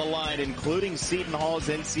that on the line, including Seton Hall's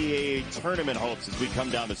NCAA tournament hopes as we come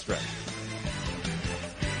down the stretch.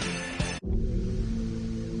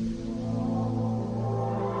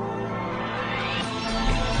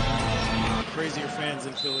 Crazier fans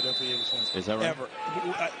than Philadelphia Eagles fans. Is that right? Ever.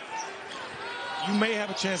 You may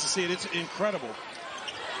have a chance to see it. It's incredible.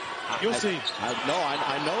 You'll see.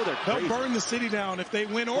 I know they're crazy. They'll burn the city down if they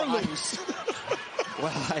win or lose.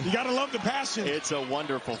 You got to love the passion. It's a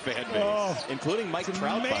wonderful fan base, including Mike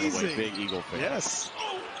Trout, by the way, big Eagle fan. Yes.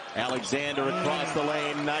 Alexander across the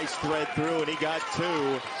lane, nice thread through, and he got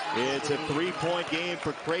 2. It's a 3-point game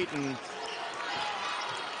for Creighton.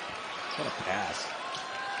 What a pass.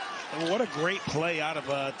 And what a great play out of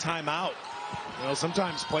a timeout. You know,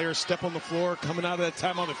 sometimes players step on the floor coming out of that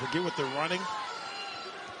timeout, they forget what they're running.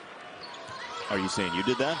 Are you saying you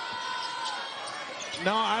did that?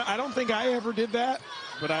 No, I don't think I ever did that,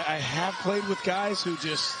 but I have played with guys who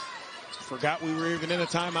just forgot we were even in a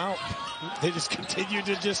timeout. They just continue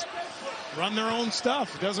to just run their own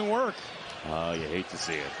stuff. It doesn't work. Oh, you hate to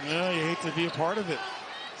see it. No, you hate to be a part of it.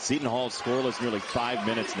 Seton Hall scoreless nearly 5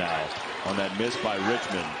 minutes now on that miss by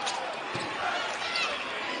Richmond.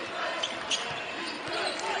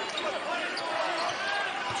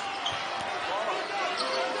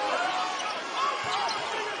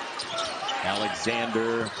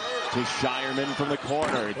 Alexander to Shireman from the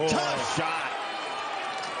corner. Tough shot.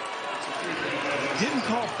 didn't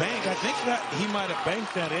call bank. I think that he might have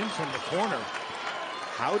banked that in from the corner.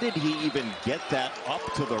 How did he even get that up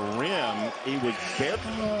to the rim? He was bare.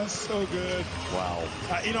 Oh, so good. Wow.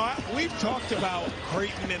 You know, we've talked about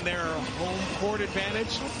Creighton and their home court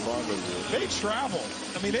advantage. They travel.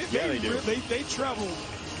 I mean, they travel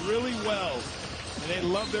really well. And they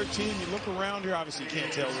love their team. You look around here, obviously you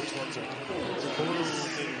can't tell which ones are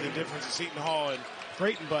the difference of Seton Hall and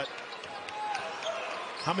Creighton, but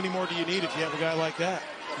how many more do you need if you have a guy like that?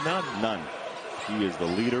 None. None. He is the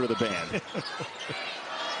leader of the band.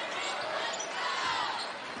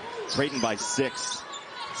 Creighton by 6.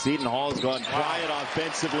 Seton Hall's gone quiet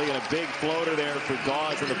offensively, and a big floater there for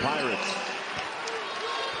Dawes and the Pirates.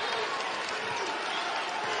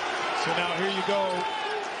 So now here you go.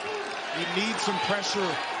 You need some pressure.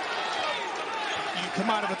 You come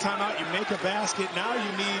out of a timeout, you make a basket. Now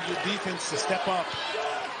you need your defense to step up.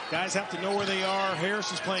 Guys have to know where they are.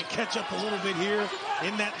 Harris is playing catch up a little bit here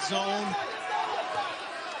in that zone.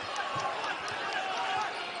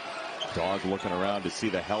 Dawes looking around to see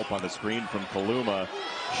the help on the screen from Kaluma.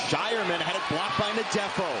 Shireman had it blocked by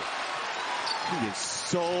Nadefo. He is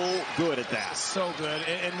so good at that. So good.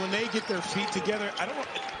 And when they get their feet together,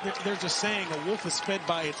 there's a saying, a wolf is fed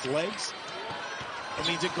by its legs. It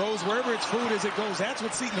means it goes wherever its food is, it goes. That's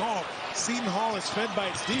what Seton Hall. Seton Hall is fed by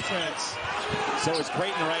its defense. So is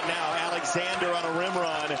Creighton right now. Alexander on a rim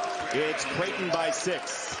run. It's Creighton by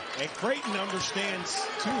 6. And Creighton understands,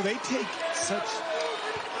 too, they take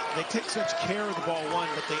such care of the ball, one,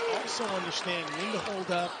 but they also understand when to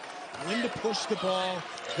hold up, when to push the ball.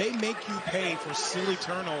 They make you pay for silly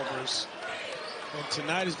turnovers. And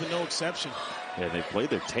tonight has been no exception. Yeah, they played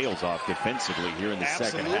their tails off defensively here in the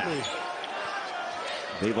second half.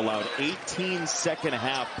 They've allowed 18 second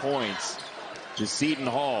half points to Seton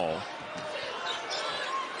Hall.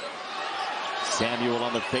 Samuel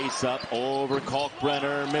on the face-up over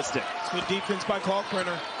Kalkbrenner. Missed it. Good defense by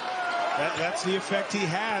Kalkbrenner. That's the effect he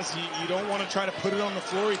has. You don't want to try to put it on the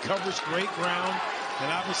floor. He covers great ground.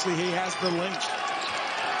 And obviously he has the length.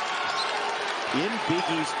 In Big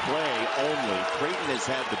East play only, Creighton has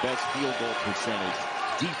had the best field goal percentage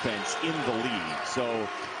defense in the league. So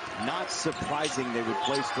not surprising they would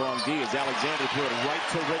play strong D as Alexander threw it right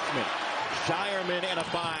to Richmond. Shireman in a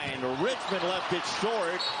bind. Richmond left it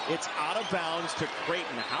short. It's out of bounds to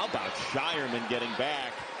Creighton. How about Shireman getting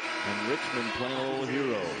back? And Richmond playing a little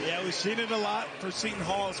hero. Yeah, we've seen it a lot for Seton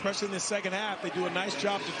Hall, especially in the second half. They do a nice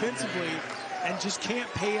job defensively and just can't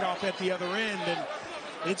pay it off at the other end. And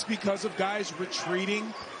it's because of guys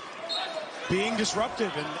retreating, being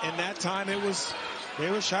disruptive. And that time it was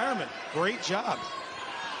Shireman. Great job.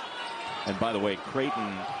 And by the way,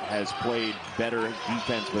 Creighton has played better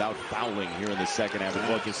defense without fouling here in the second half.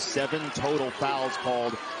 Well, just 7 total fouls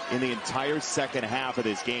called in the entire second half of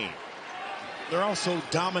this game. They're also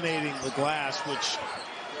dominating the glass, which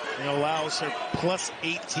allows their plus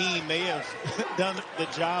 18. They have done the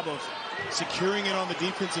job of securing it on the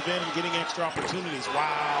defensive end and getting extra opportunities.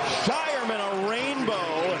 Wow. Shireman a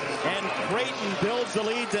rainbow, and Creighton builds the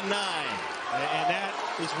lead to 9. And that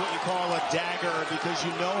is what you call a dagger, because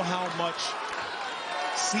you know how much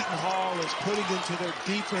Seton Hall is putting into their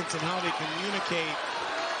defense and how they communicate.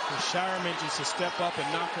 For Shireman just to step up and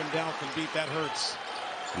knock them down from deep, that hurts.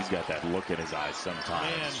 He's got that look in his eyes sometimes.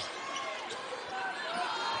 Man.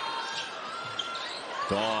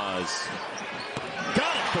 Dawes.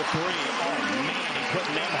 Got it for 3. Oh, man, he put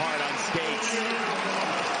Nemhard on skates.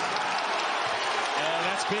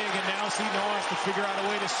 That's big, and now Seton Hall has to figure out a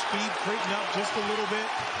way to speed Creighton up just a little bit.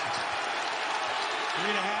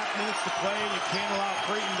 3.5 minutes to play. You can't allow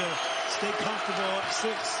Creighton to stay comfortable up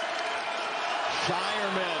 6.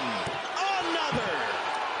 Shireman. Another.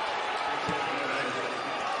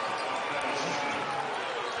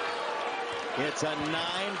 It's a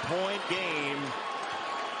 9-point game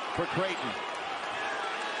for Creighton.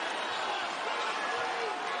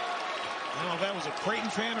 I don't know if that was a Creighton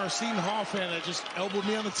fan or a Seton Hall fan that just elbowed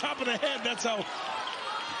me on the top of the head. That's how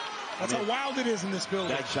wild it is in this building.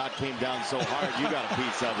 That shot came down so hard, you got a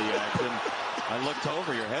piece of the action. I looked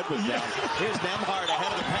over, your head was down. Here's Nemhard ahead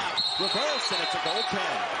of the pack. Reverse, and it's a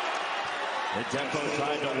goaltend. The tempo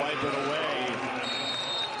tried to wipe it away.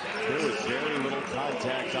 There was very little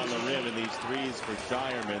contact on the rim in these threes for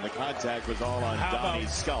Shireman. The contact was all on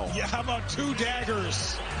Donnie's skull. Yeah, how about 2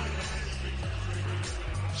 daggers?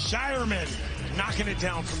 Shireman knocking it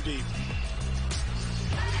down from deep.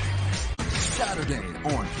 Saturday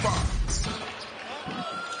on Fox.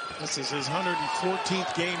 This is his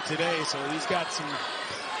 114th game today, so he's got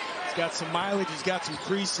some mileage, he's got some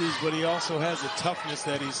creases, but he also has a toughness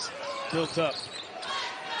that he's built up.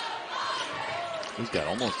 He's got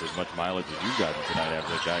almost as much mileage as you've gotten tonight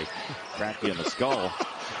after the guy cracked you in the skull.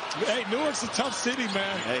 Hey, Newark's a tough city,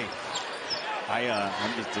 man. Hey,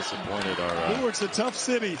 I'm just disappointed. Newark's a tough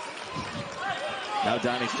city. Now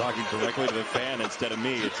Donnie's talking directly to the fan instead of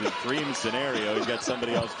me. It's his dream scenario. He's got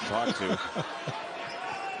somebody else to talk to.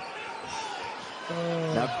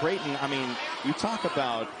 Now Creighton, I mean, you talk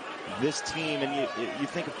about this team, and you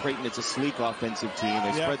think of Creighton, it's a sleek offensive team.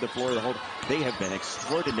 They spread the floor the whole. They have been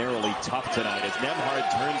extraordinarily tough tonight as Nembhard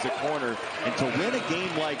turns the corner. And to win a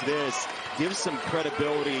game like this gives some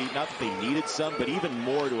credibility, not that they needed some, but even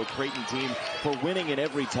more to a Creighton team for winning in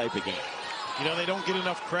every type of game. You know, they don't get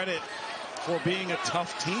enough credit for being a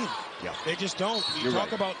tough team. Yeah. They just don't. You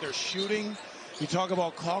talk about their shooting. You talk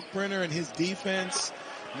about Kalkbrenner and his defense,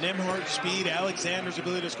 Nembhard's speed, Alexander's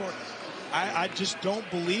ability to score. I just don't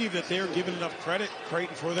believe that they're given enough credit,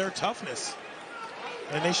 Creighton, for their toughness.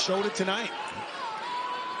 And they showed it tonight.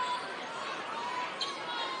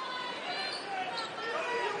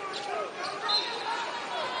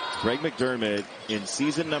 Greg McDermott in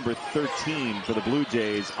season number 13 for the Blue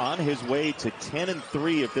Jays, on his way to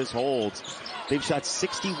 10-3 if this holds. They've shot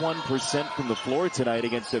 61% from the floor tonight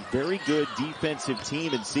against a very good defensive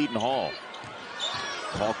team in Seton Hall.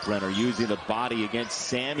 Kalkbrenner using the body against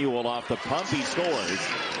Samuel off the pump. He scores.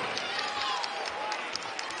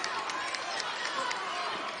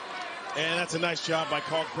 And that's a nice job by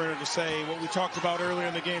Kalkbrenner to say what we talked about earlier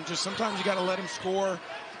in the game. Just sometimes you got to let him score.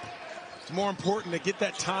 It's more important to get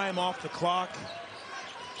that time off the clock.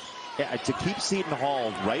 Yeah, to keep Seton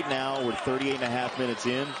Hall right now, we're 38.5 minutes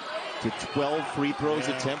in, to 12 free throws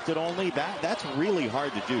attempted only. That's really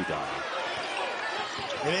hard to do, Don.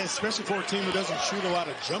 It is, especially for a team who doesn't shoot a lot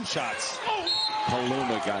of jump shots.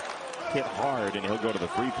 Paluma got hit hard, and he'll go to the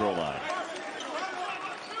free throw line.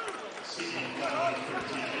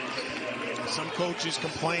 Some coaches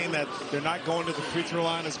complain that they're not going to the free throw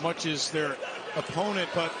line as much as their opponent,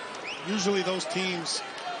 but usually those teams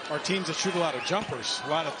are teams that shoot a lot of jumpers, a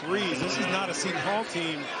lot of threes. This is not a Seton Hall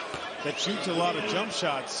team that shoots a lot of jump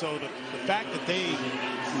shots. So the fact that they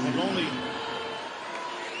have only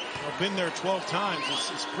been there 12 times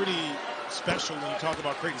is pretty special when you talk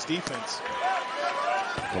about Creighton's defense.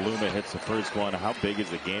 Paluma hits the first one. How big is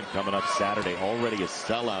the game coming up Saturday? Already a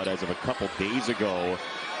sellout as of a couple days ago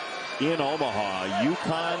in Omaha.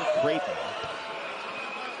 UConn, Creighton.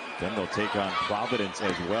 Then they'll take on Providence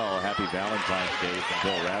as well. Happy Valentine's Day from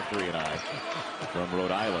Bill Raftery and I from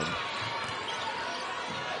Rhode Island.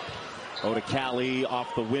 Odekali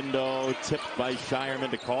off the window, tipped by Shireman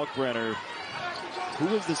to Kalkbrenner. Who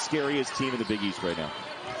is the scariest team in the Big East right now?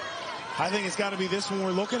 I think it's got to be this one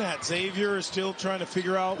we're looking at. Xavier is still trying to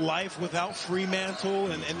figure out life without Fremantle,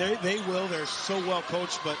 and they will. They're so well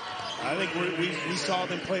coached, but I think we saw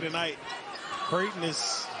them play tonight. Creighton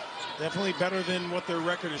is definitely better than what their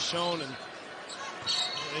record has shown, and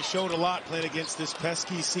they showed a lot playing against this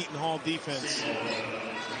pesky Seton Hall defense.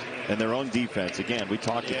 And their own defense, again, we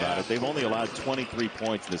talked about it. They've only allowed 23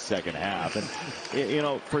 points in the second half. And, you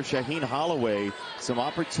know, for Shaheen Holloway, some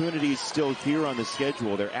opportunities still here on the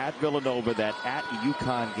schedule. They're at Villanova. That at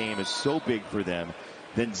UConn game is so big for them.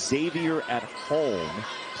 Then Xavier at home.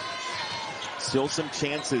 Still some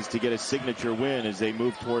chances to get a signature win as they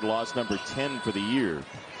move toward loss number 10 for the year.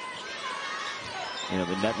 You know,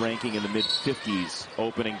 the net ranking in the mid-50s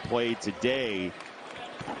opening play today.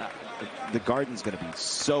 The Garden's going to be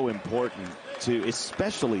so important to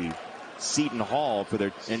especially Seton Hall for their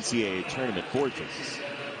NCAA tournament fortunes.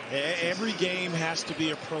 Every game has to be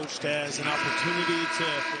approached as an opportunity to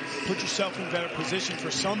put yourself in better position. For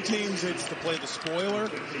some teams, it's to play the spoiler.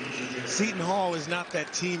 Seton Hall is not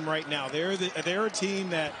that team right now. They're a team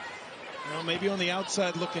that, you know, maybe on the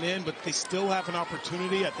outside looking in, but they still have an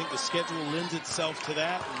opportunity. I think the schedule lends itself to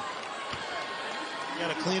that. And you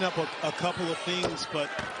got to clean up a couple of things, but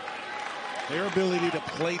their ability to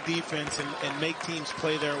play defense and make teams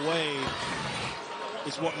play their way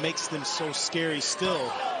is what makes them so scary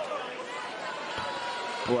still.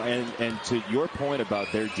 Well, and to your point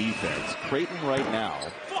about their defense, Creighton right now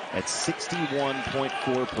at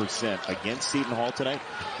 61.4% against Seton Hall tonight.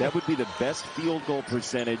 That would be the best field goal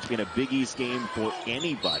percentage in a Big East game for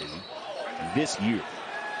anybody this year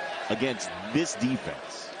against this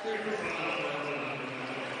defense.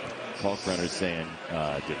 Kalkbrenner saying,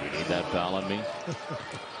 did we need that foul on me?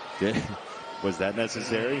 Was that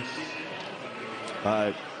necessary?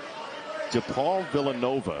 DePaul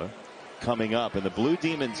Villanova coming up, and the Blue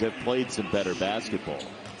Demons have played some better basketball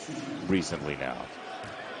recently now.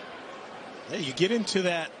 Hey, you get into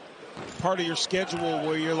that part of your schedule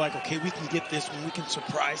where you're like, okay, we can get this one, we can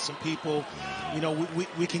surprise some people, you know,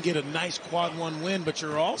 we can get a nice quad one win, but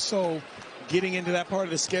you're also getting into that part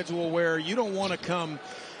of the schedule where you don't want to come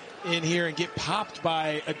in here and get popped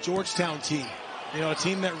by a Georgetown team. You know, a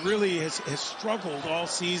team that really has struggled all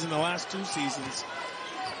season, the last 2 seasons.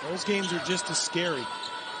 Those games are just as scary,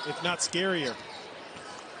 if not scarier.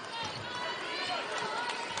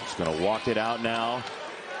 Just going to walk it out now.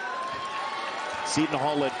 Seton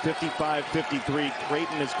Hall led 55-53.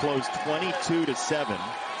 Creighton has closed 22-7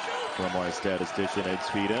 from our statistician Ed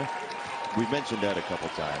Spida. We've mentioned that a couple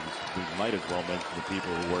times. We might as well mention the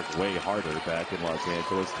people who work way harder back in Los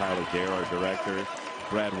Angeles. Tyler Dare, our director.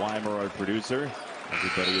 Brad Weimer, our producer.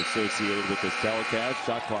 Everybody associated with this telecast.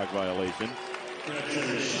 Shot clock violation.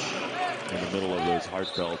 In the middle of those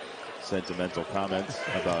heartfelt, sentimental comments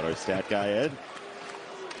about our stat guy, Ed.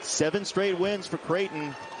 7 straight wins for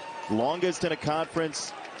Creighton. Longest in a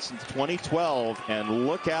conference since 2012. And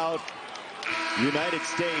look out, United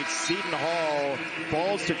States. Seton Hall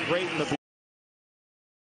falls to Creighton.